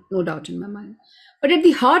 there's no doubt in my mind. But at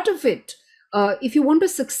the heart of it, if you want to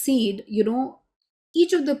succeed,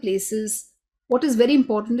 each of the places, what is very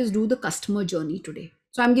important is do the customer journey today.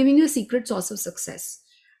 So I'm giving you a secret sauce of success.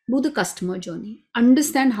 Do the customer journey.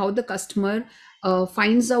 Understand how the customer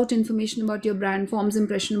finds out information about your brand, forms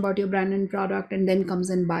impression about your brand and product, and then comes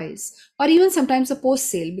and buys. Or even sometimes a post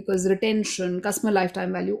sale, because retention, customer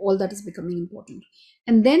lifetime value, all that is becoming important.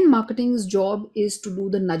 And then marketing's job is to do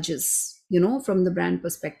the nudges, from the brand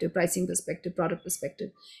perspective, pricing perspective, product perspective.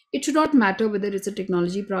 It should not matter whether it's a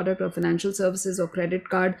technology product or financial services or credit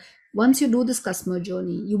card. Once you do this customer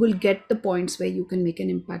journey, you will get the points where you can make an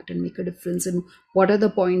impact and make a difference. And what are the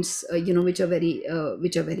points, which are very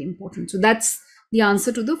important. So that's the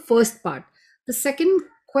answer to the first part. The second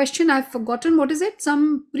question, I've forgotten. What is it?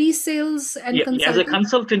 Some pre-sales and Yeah, as a consulting?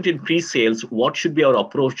 consultant in pre sales, what should be our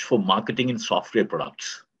approach for marketing in software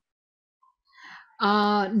products?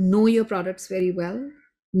 Know your products very well.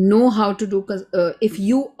 Know how to do, if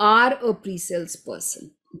you are a pre-sales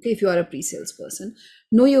person, okay, if you are a pre-sales person,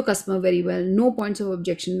 know your customer very well, know points of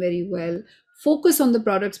objection very well, focus on the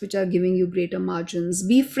products which are giving you greater margins,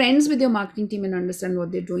 be friends with your marketing team and understand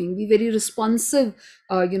what they're doing, be very responsive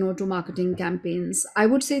to marketing campaigns. I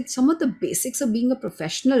would say some of the basics of being a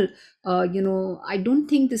professional. I don't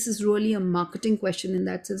think this is really a marketing question in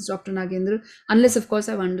that sense, Dr. Nagendra, unless of course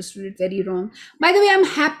I've understood it very wrong. By the way, I'm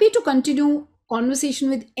happy to continue conversation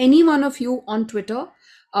with any one of you on Twitter.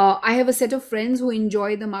 I have a set of friends who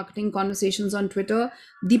enjoy the marketing conversations on Twitter.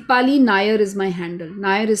 Deepali Nair is my handle.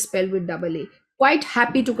 Nair is spelled with double A. Quite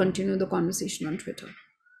happy to continue the conversation on Twitter.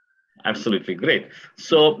 Absolutely great.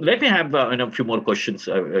 So let me have a few more questions,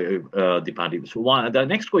 Deepali. So the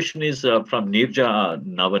next question is from Nirja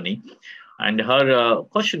Navani. And her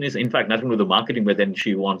question is, in fact, nothing with the marketing, but then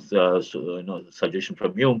she wants suggestion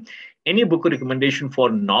from you. Any book recommendation for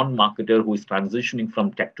non-marketer who is transitioning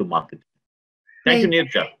from tech to marketing? Thank you,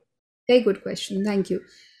 Nirja. Very good question. Thank you.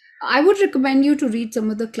 I would recommend you to read some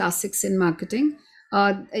of the classics in marketing.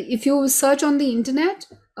 If you search on the internet,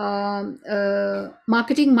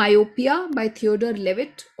 Marketing Myopia by Theodore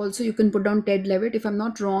Levitt. Also, you can put down Ted Levitt. If I'm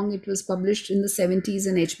not wrong, it was published in the 70s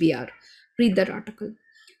in HBR. Read that article.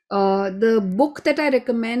 The book that I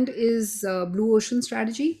recommend is Blue Ocean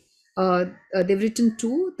Strategy. They've written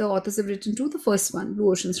two. The authors have written two. The first one, Blue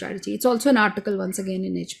Ocean Strategy. It's also an article once again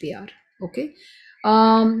in HBR. Okay.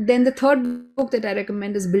 Then the third book that I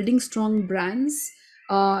recommend is Building Strong Brands.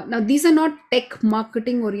 Now, these are not tech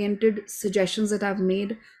marketing oriented suggestions that I've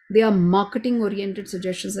made. They are marketing oriented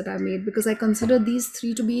suggestions that I've made, because I consider these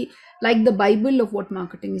three to be like the Bible of what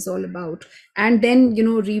marketing is all about. And then,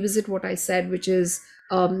 revisit what I said, which is,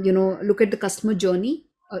 look at the customer journey.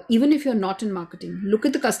 Even if you're not in marketing, look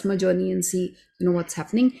at the customer journey and see, what's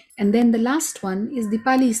happening. And then the last one is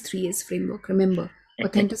Dipali's 3A'S framework. Remember,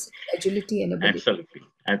 authenticity, agility, and ability.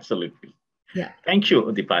 Absolutely. Yeah. Thank you,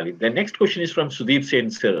 Deepali. The next question is from Sudeep Sen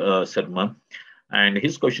Sarma. And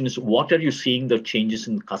his question is, what are you seeing the changes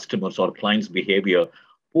in customers or clients' behavior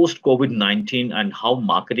post COVID-19 and how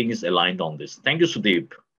marketing is aligned on this? Thank you,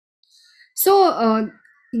 Sudeep. So,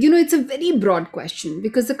 it's a very broad question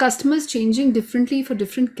because the customer is changing differently for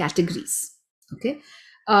different categories. Okay.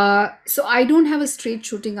 So I don't have a straight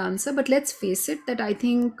shooting answer, but let's face it that I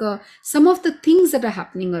think some of the things that are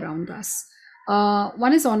happening around us,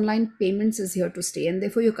 one is online payments is here to stay, and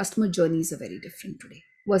therefore your customer journeys are very different today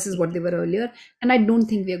versus what they were earlier. And I don't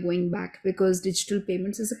think we are going back, because digital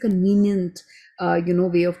payments is a convenient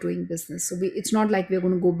way of doing business. So it's not like we're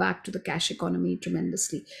going to go back to the cash economy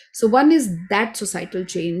tremendously. So one is that societal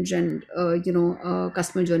change and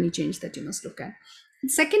customer journey change that you must look at.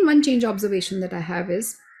 Second one change observation that I have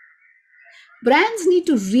is brands need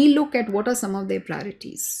to relook at what are some of their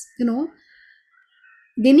priorities.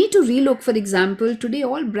 They need to relook. For example, today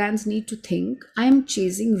all brands need to think, I am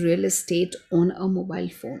chasing real estate on a mobile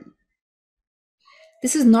phone.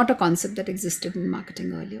 This is not a concept that existed in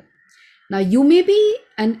marketing earlier. Now, you may be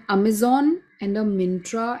an Amazon and a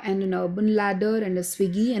Myntra and an Urban Ladder and a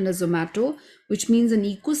Swiggy and a Zomato, which means an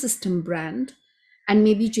ecosystem brand, and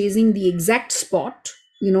maybe chasing the exact spot,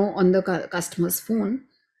 on the customer's phone.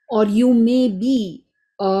 Or you may be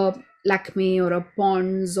a Lakme or a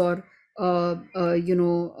Ponds or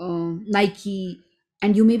Nike,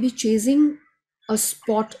 and you may be chasing a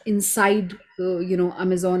spot inside,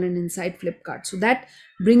 Amazon and inside Flipkart. So that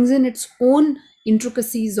brings in its own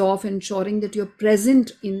intricacies of ensuring that you're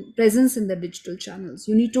presence in the digital channels.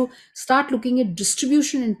 You need to start looking at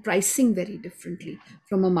distribution and pricing very differently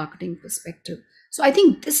from a marketing perspective. So I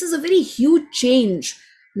think this is a very huge change.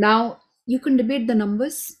 Now you can debate the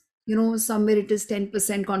numbers. Somewhere it is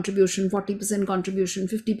 10% contribution, 40% contribution,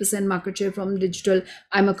 50% market share from digital.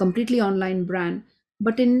 I'm a completely online brand.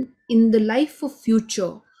 But in the life of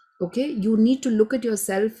future, okay, you need to look at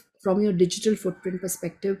yourself from your digital footprint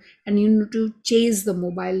perspective, and you need to chase the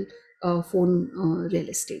mobile phone real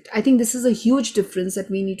estate. I think this is a huge difference that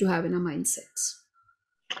we need to have in our mindsets.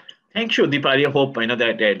 Thank you, Deepali. I hope I know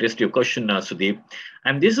that I addressed your question, Sudeep.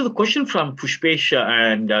 And this is a question from Pushpesh,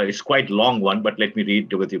 and it's quite long one, but let me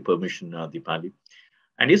read with your permission, Deepali.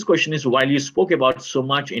 And his question is, while you spoke about so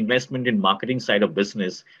much investment in marketing side of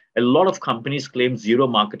business, a lot of companies claim zero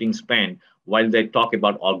marketing spend while they talk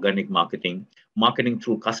about organic marketing, marketing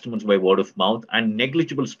through customers by word of mouth, and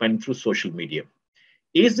negligible spend through social media.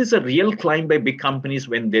 Is this a real climb by big companies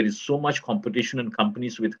when there is so much competition and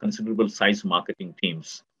companies with considerable size marketing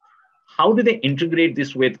teams? How do they integrate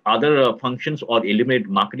this with other functions or eliminate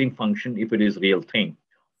marketing function if it is real thing?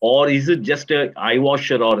 Or is it just a eye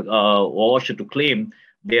washer or washer to claim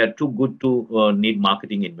they are too good to need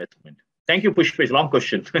marketing investment? Thank you, Pushpesh. Long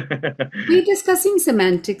question. We're discussing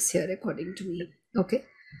semantics here, according to me. Okay.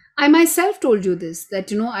 I myself told you this,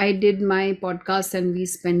 that, I did my podcast and we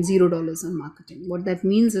spent $0 on marketing. What that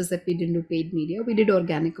means is that we didn't do paid media. We did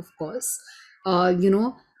organic, of course.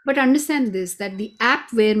 But understand this, that the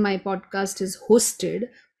app where my podcast is hosted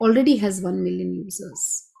already has 1 million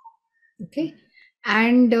users. Okay.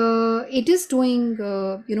 And it is doing,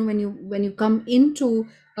 when you come into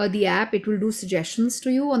the app, it will do suggestions to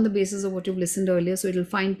you on the basis of what you've listened earlier. So it will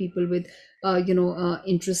find people with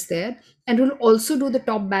interest there, and it will also do the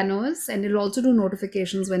top banners, and it will also do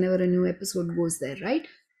notifications whenever a new episode goes there, right?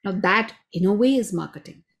 Now that in a way is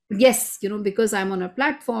marketing. Yes, because I'm on a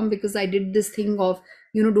platform, because I did this thing of,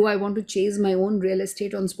 do I want to chase my own real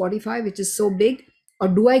estate on Spotify, which is so big, or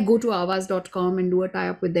do I go to avas.com and do a tie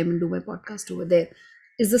up with them and do my podcast over there?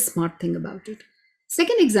 Is the smart thing about it.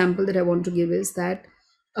 Second example that I want to give is that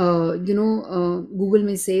Google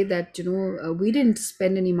may say that we didn't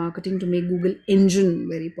spend any marketing to make Google engine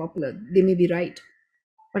very popular. They may be right,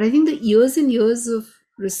 but I think the years and years of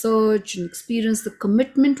research and experience, the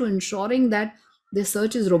commitment to ensuring that their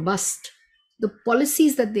search is robust, the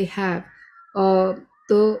policies that they have,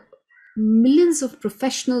 the millions of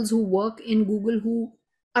professionals who work in Google who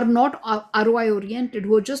are not ROI oriented,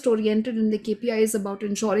 who are just oriented in the KPIs about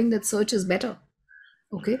ensuring that search is better.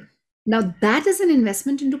 Okay. Now that is an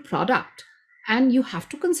investment into product. And you have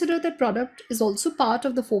to consider that product is also part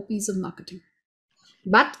of the 4 Ps of marketing.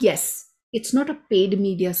 But yes, it's not a paid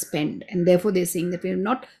media spend. And therefore they're saying that we have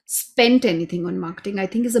not spent anything on marketing. I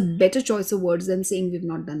think is a better choice of words than saying we've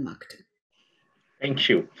not done marketing. Thank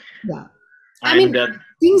you. Yeah. I mean,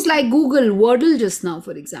 things like Google, Wordle just now,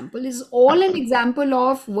 for example, is all an example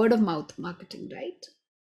of word of mouth marketing, right?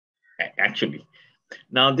 Actually.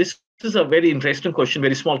 Now, this is a very interesting question,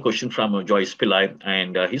 very small question from Joyce Pillai.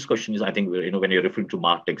 And his question is, I think, when you're referring to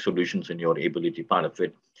MarTech solutions and your ability part of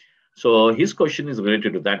it. So his question is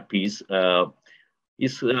related to that piece.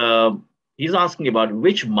 He's asking about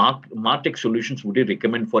which MarTech solutions would you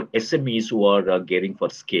recommend for SMEs who are gearing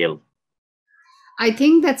for scale? I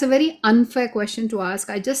think that's a very unfair question to ask.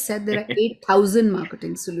 I just said there are 8,000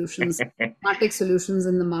 marketing solutions, martech solutions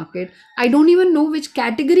in the market. I don't even know which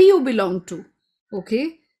category you belong to.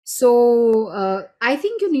 Okay. So I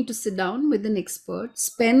think you need to sit down with an expert,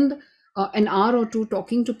 spend an hour or two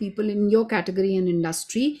talking to people in your category and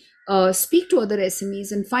industry, speak to other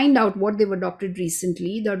SMEs and find out what they've adopted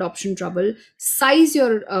recently, the adoption trouble, size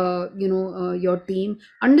your team,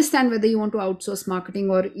 understand whether you want to outsource marketing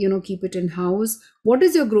or keep it in house, what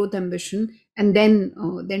is your growth ambition, and then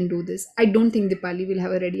do this. I don't think Dipali will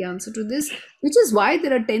have a ready answer to this, which is why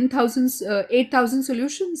there are 8,000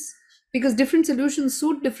 solutions. because different solutions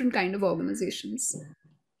suit different kind of organizations.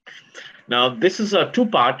 Now, this is a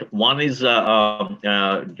two-part. One is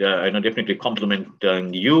definitely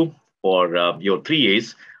complimenting you for your 3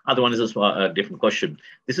 A's. Other one is a different question.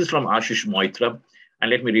 This is from Ashish Moitra. And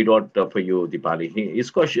let me read out for you, Dipali. His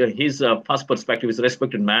question, his first perspective is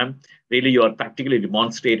respected, ma'am. Really, you are practically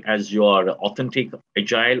demonstrate as you are authentic,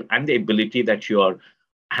 agile, and the ability that you are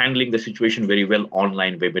handling the situation very well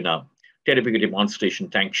online webinar. Terrific demonstration.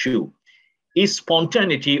 Thank you. Is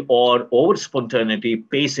spontaneity or over spontaneity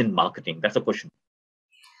pace in marketing? That's a question.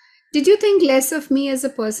 Did you think less of me as a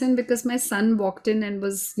person because my son walked in and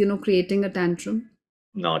was, creating a tantrum?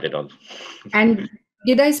 Not at all. And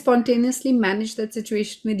did I spontaneously manage that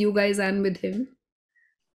situation with you guys and with him?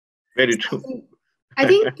 Very So true. I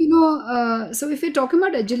think, so if you're talking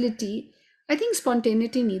about agility, I think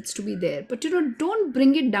spontaneity needs to be there. But, don't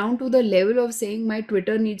bring it down to the level of saying my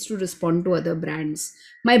Twitter needs to respond to other brands.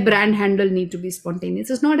 My brand handle need to be spontaneous.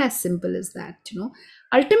 It's not as simple as that.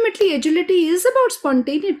 Ultimately, agility is about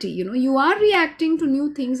spontaneity. You are reacting to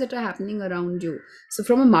new things that are happening around you. So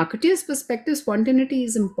from a marketer's perspective, spontaneity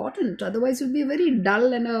is important. Otherwise, you'll be a very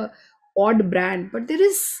dull and a odd brand. But there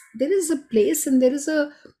is a place and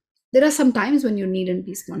there are some times when you need and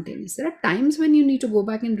be spontaneous. There are times when you need to go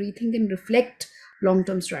back and rethink and reflect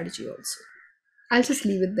long-term strategy also. I'll just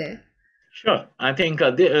leave it there. Sure. I think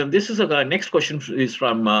this is a next question is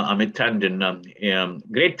from Amit Tandon.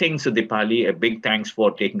 Great things, Dipali. A big thanks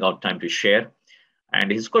for taking out time to share. And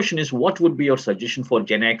his question is, what would be your suggestion for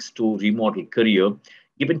Gen X to remodel career?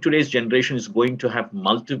 Given today's generation is going to have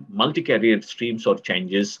multi career streams or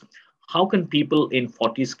changes, how can people in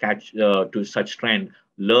 40s catch to such trend,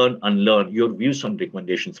 learn, unlearn? Your views on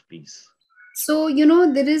recommendations, please. So,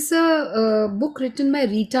 there is a book written by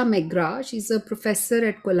Rita McGrath. She's a professor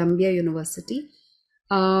at Columbia University.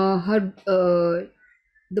 The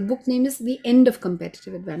book name is The End of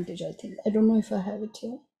Competitive Advantage, I think. I don't know if I have it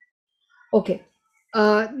here. Okay.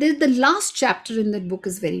 The last chapter in that book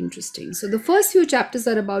is very interesting. So the first few chapters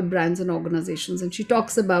are about brands and organizations, and she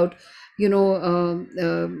talks about, you know,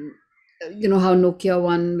 how Nokia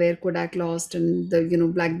won, where Kodak lost, and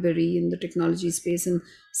the BlackBerry in the technology space, and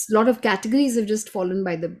a lot of categories have just fallen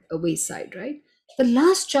by the wayside, right? The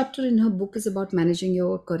last chapter in her book is about managing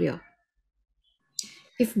your career.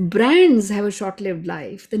 If brands have a short-lived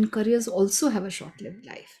life, then careers also have a short-lived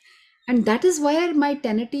life. And that is where my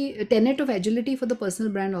tenet of agility for the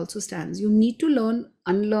personal brand also stands. You need to learn,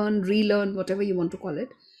 unlearn, relearn, whatever you want to call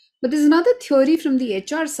it. But there's another theory from the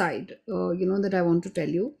HR side, that I want to tell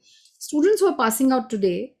you. Students who are passing out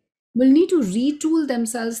today will need to retool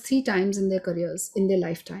themselves 3 times in their careers, in their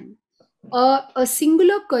lifetime. A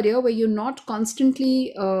singular career where you're not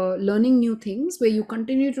constantly learning new things, where you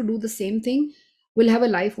continue to do the same thing, will have a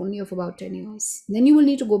life only of about 10 years. Then you will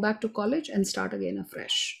need to go back to college and start again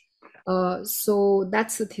afresh. So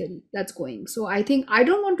that's the theory that's going. So I think I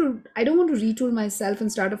don't want to retool myself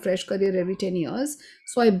and start a fresh career every 10 years.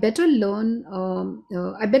 So I better learn,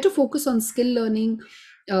 I better focus on skill learning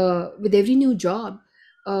with every new job.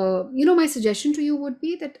 My suggestion to you would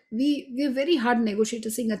be that we're very hard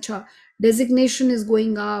negotiators saying, acha, designation is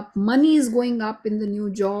going up, money is going up in the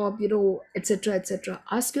new job, etc., etc.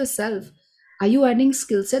 Ask yourself, are you adding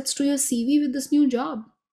skill sets to your CV with this new job?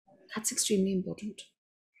 That's extremely important.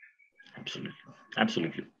 Absolutely.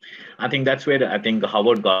 Absolutely. I think that's where I think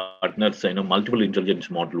Howard Gardner's multiple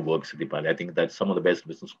intelligence model works, Dipali. I think that's some of the best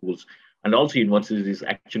business schools and also universities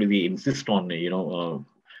actually they insist on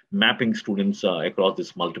mapping students across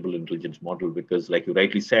this multiple intelligence model because, like you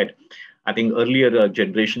rightly said, I think earlier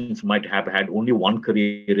generations might have had only one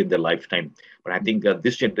career in their lifetime, but I think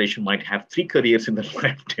this generation might have 3 careers in their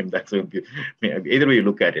lifetime. Either way you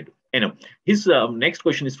look at it. His next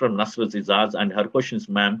question is from Nasrat Izaz, and her question is,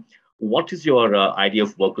 ma'am, what is your idea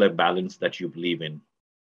of work-life balance that you believe in?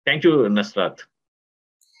 Thank you, Nasrat.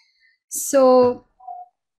 So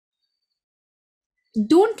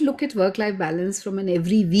don't look at work-life balance from an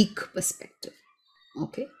every week perspective.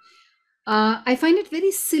 Okay. I find it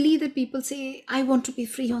very silly that people say, I want to be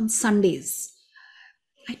free on Sundays.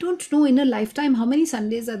 I don't know in a lifetime how many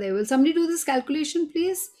Sundays are there. Will somebody do this calculation,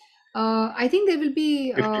 please? I think there will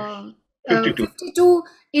be 52, 52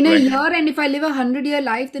 in a right? year, and if I live a 100-year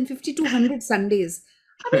life, then 5,200 Sundays.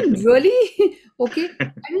 I mean, really? Okay.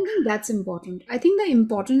 I don't think that's important. I think the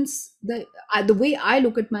importance, the way I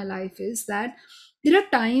look at my life is that there are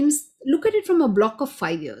times, look at it from a block of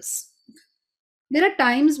 5 years. There are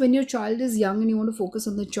times when your child is young and you want to focus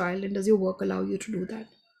on the child, and does your work allow you to do that?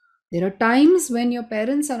 There are times when your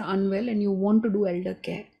parents are unwell and you want to do elder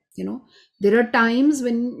care. You know, there are times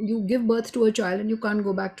when you give birth to a child and you can't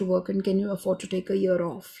go back to work, and can you afford to take a year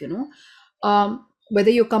off?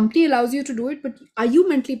 Whether your company allows you to do it, but are you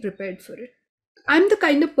mentally prepared for it? I'm the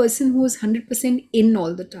kind of person who is 100% in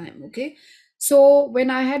all the time. Okay. So when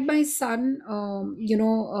I had my son,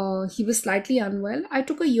 he was slightly unwell. I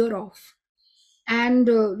took a year off. And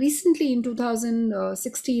recently in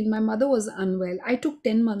 2016, my mother was unwell. I took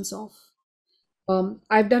 10 months off.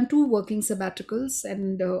 I've done two working sabbaticals,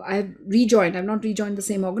 and I've rejoined. I've not rejoined the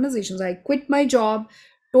same organizations. I quit my job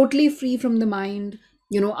totally free from the mind.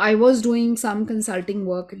 I was doing some consulting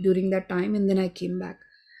work during that time, and then I came back.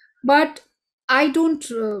 But I don't,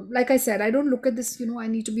 like I said, I don't look at this, I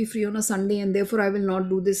need to be free on a Sunday and therefore I will not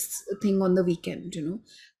do this thing on the weekend.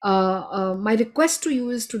 My request to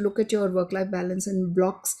you is to look at your work life balance in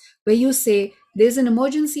blocks where you say there's an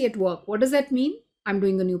emergency at work. What does that mean? I'm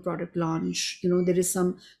doing a new product launch. There is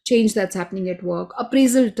some change that's happening at work,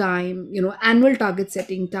 appraisal time, annual target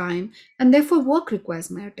setting time, and therefore work requires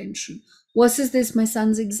my attention. Versus this, my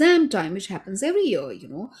son's exam time, which happens every year,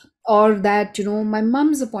 or that, my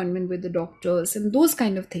mom's appointment with the doctors and those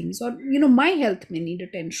kind of things, or, my health may need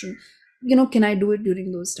attention. Can I do it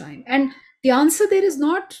during those time? And the answer there is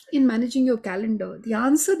not in managing your calendar. The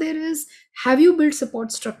answer there is, have you built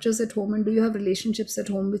support structures at home, and do you have relationships at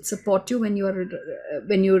home which support you when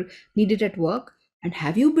you're needed at work? And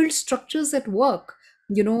have you built structures at work,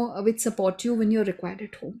 which support you when you're required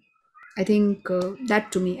at home? I think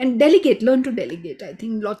that to me, and delegate, learn to delegate. I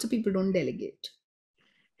think lots of people don't delegate.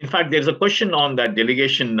 In fact, there's a question on that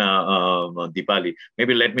delegation, Deepali.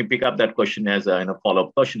 Maybe let me pick up that question as a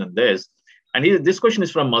follow-up question on this. And this question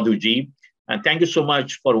is from Madhuji. And thank you so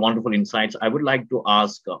much for wonderful insights. I would like to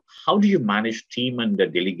ask, how do you manage team and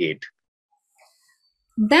delegate?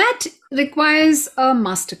 That requires a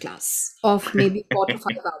masterclass of maybe 4 to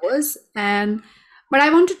 5 hours. But I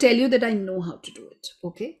want to tell you that I know how to do it.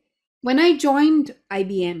 Okay. When I joined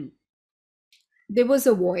IBM, there was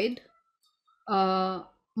a void.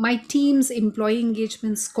 My team's employee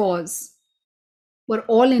engagement scores were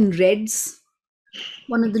all in reds.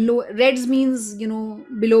 One of the low reds means,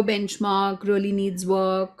 below benchmark, really needs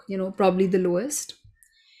work, probably the lowest.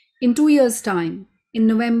 In 2 years' time, in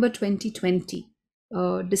November 2020,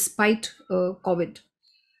 despite COVID,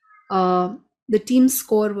 the team's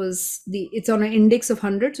score was it's on an index of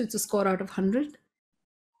 100, so it's a score out of 100,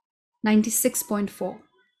 96.4.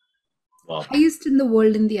 Wow. Highest in the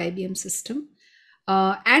world in the IBM system.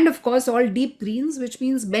 And of course, all deep greens, which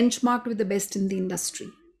means benchmarked with the best in the industry.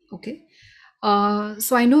 Okay.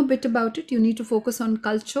 So I know a bit about it. You need to focus on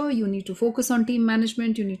culture. You need to focus on team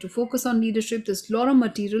management. You need to focus on leadership. There's a lot of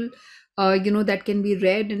material, that can be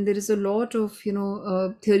read, and there is a lot of,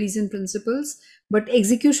 theories and principles. But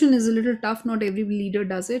execution is a little tough. Not every leader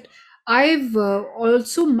does it. I've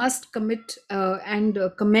also must commit and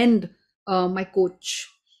commend my coach.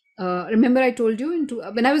 Remember, I told you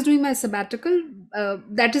when I was doing my sabbatical,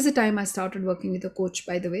 that is the time I started working with a coach,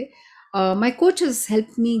 by the way. My coach has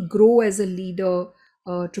helped me grow as a leader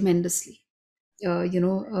tremendously.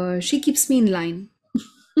 She keeps me in line.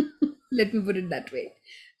 Let me put it that way.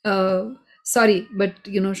 Sorry, but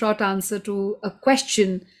short answer to a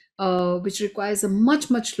question which requires a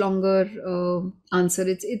much longer answer.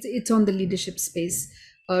 It's on the leadership space.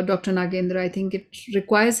 Dr. Nagendra, I think it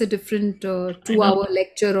requires a different 2-hour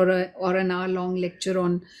lecture or an hour-long lecture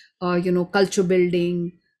on, culture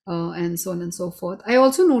building and so on and so forth. I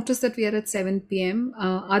also noticed that we are at 7 p.m.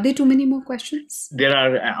 Are there too many more questions? There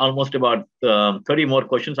are almost about 30 more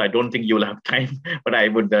questions. I don't think you will have time, but I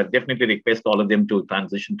would definitely request all of them to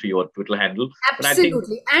transition to your Twitter handle.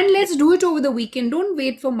 Absolutely. And let's do it over the weekend. Don't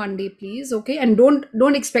wait for Monday, please. Okay. And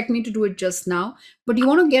don't expect me to do it just now. But you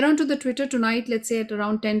want to get onto the Twitter tonight, let's say at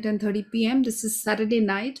around 10:30 p.m. This is Saturday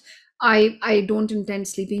night. I don't intend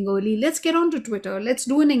sleeping early. Let's get onto Twitter. Let's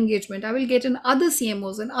do an engagement. I will get in other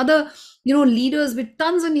CMOs and other, leaders with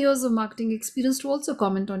tons and years of marketing experience to also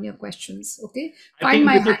comment on your questions. Okay. I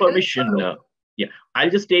think with your permission, I'll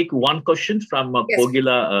just take one question from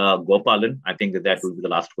Kogila Gopalan. I think that will be the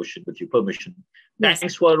last question with your permission. Yes.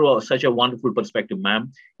 Thanks for such a wonderful perspective,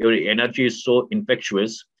 ma'am. Your energy is so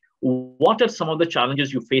infectious. What are some of the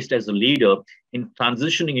challenges you faced as a leader in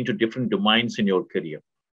transitioning into different domains in your career?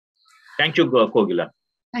 Thank you, Kogila.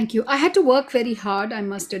 Thank you. I had to work very hard, I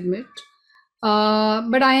must admit.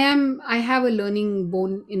 But I have a learning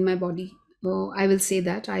bone in my body. I will say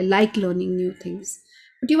that. I like learning new things.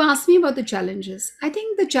 But you asked me about the challenges. I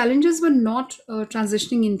think the challenges were not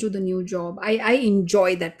transitioning into the new job. I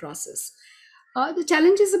enjoy that process. The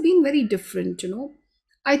challenges have been very different,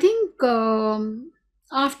 I think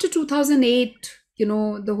after 2008,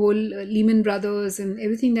 the whole Lehman Brothers and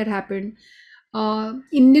everything that happened,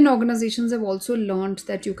 Indian organizations have also learned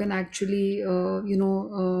that you can actually,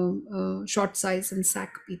 short size and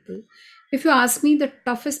sack people. If you ask me, the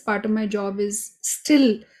toughest part of my job is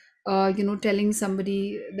still, telling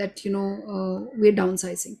somebody that, we're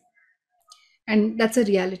downsizing. And that's a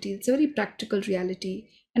reality. It's a very practical reality.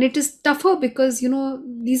 And it is tougher because,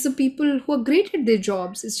 these are people who are great at their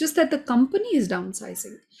jobs. It's just that the company is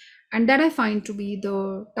downsizing. And that I find to be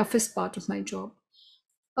the toughest part of my job.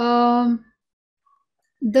 Um,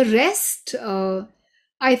 the rest,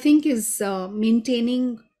 I think, is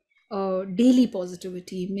maintaining daily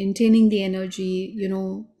positivity, maintaining the energy,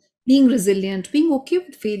 being resilient, being okay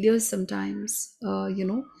with failures sometimes.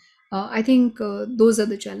 I think those are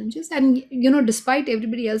the challenges. And, despite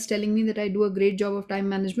everybody else telling me that I do a great job of time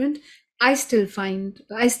management, I still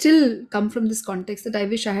come from this context that I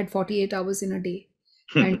wish I had 48 hours in a day.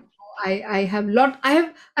 And I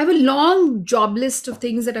have a long job list of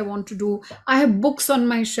things that I want to do. I have books on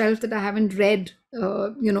my shelf that I haven't read,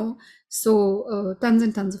 so tons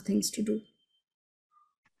and tons of things to do.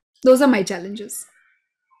 Those are my challenges.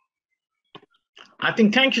 I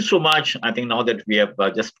think thank you so much. I think now that we have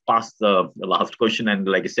just passed the last question, and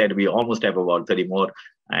like I said, we almost have about 30 more.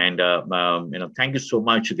 And thank you so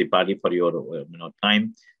much, Deepali, for your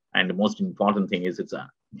time. And the most important thing is it's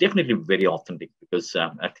definitely very authentic, because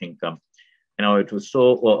I think it was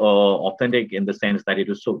so authentic in the sense that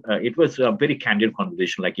it was a very candid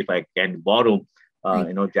conversation. Like, if I can borrow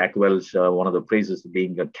Jack Welch, one of the phrases,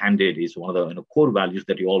 being candid is one of the core values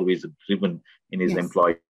that he always driven in his Yes.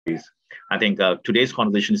 employees. I think today's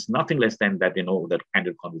conversation is nothing less than that, that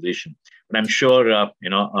candid conversation. But I'm sure,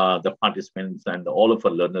 the participants and all of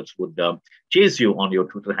our learners would chase you on your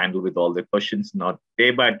Twitter handle with all the questions, not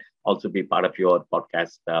today, but also be part of your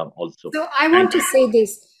podcast also. So I want to say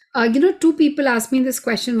this. Two people asked me this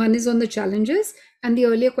question. One is on the challenges, and the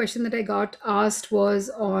earlier question that I got asked was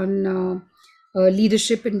on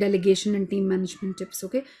leadership and delegation and team management tips.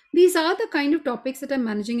 Okay, these are the kind of topics that I'm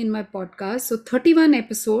managing in my podcast. So 31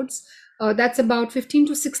 episodes. That's about 15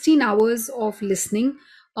 to 16 hours of listening.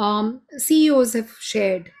 CEOs have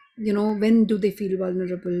shared. When do they feel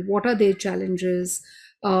vulnerable? What are their challenges?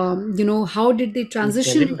 How did they Tell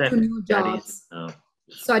transition him that into new that is. jobs?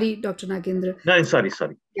 Sorry, Dr. Nagendra. No, sorry.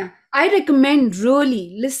 Yeah, I recommend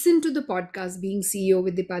really listen to the podcast Being CEO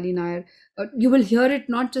with Dipali Nair. You will hear it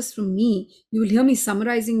not just from me, you will hear me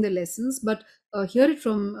summarizing the lessons, but hear it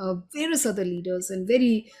from various other leaders. And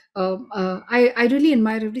I really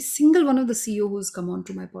admire every single one of the CEO who's come on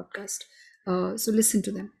to my podcast. So listen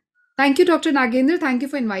to them. Thank you, Dr. Nagendra. Thank you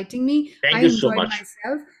for inviting me. Thank I you so enjoyed much.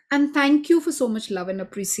 myself. And thank you for so much love and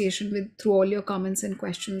appreciation through all your comments and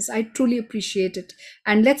questions. I truly appreciate it.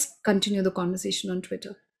 And let's continue the conversation on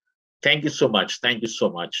Twitter. Thank you so much. Thank you so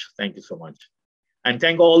much. Thank you so much. And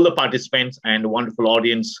thank all the participants and wonderful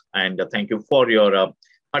audience. And thank you for your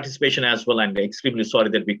participation as well. And extremely sorry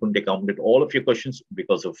that we couldn't accommodate all of your questions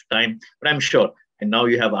because of time. But I'm sure. And now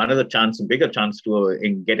you have another chance, a bigger chance to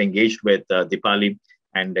get engaged with Dipali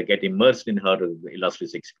and get immersed in her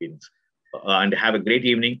illustrious experience. And have a great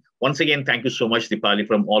evening. Once again, thank you so much, Dipali,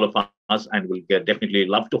 from all of us. And we'll definitely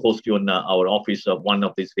love to host you in our office one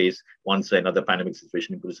of these days once another pandemic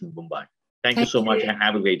situation improves in Mumbai. Thank you so much, and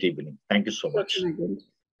have a great evening. Thank you so much.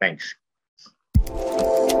 Thanks.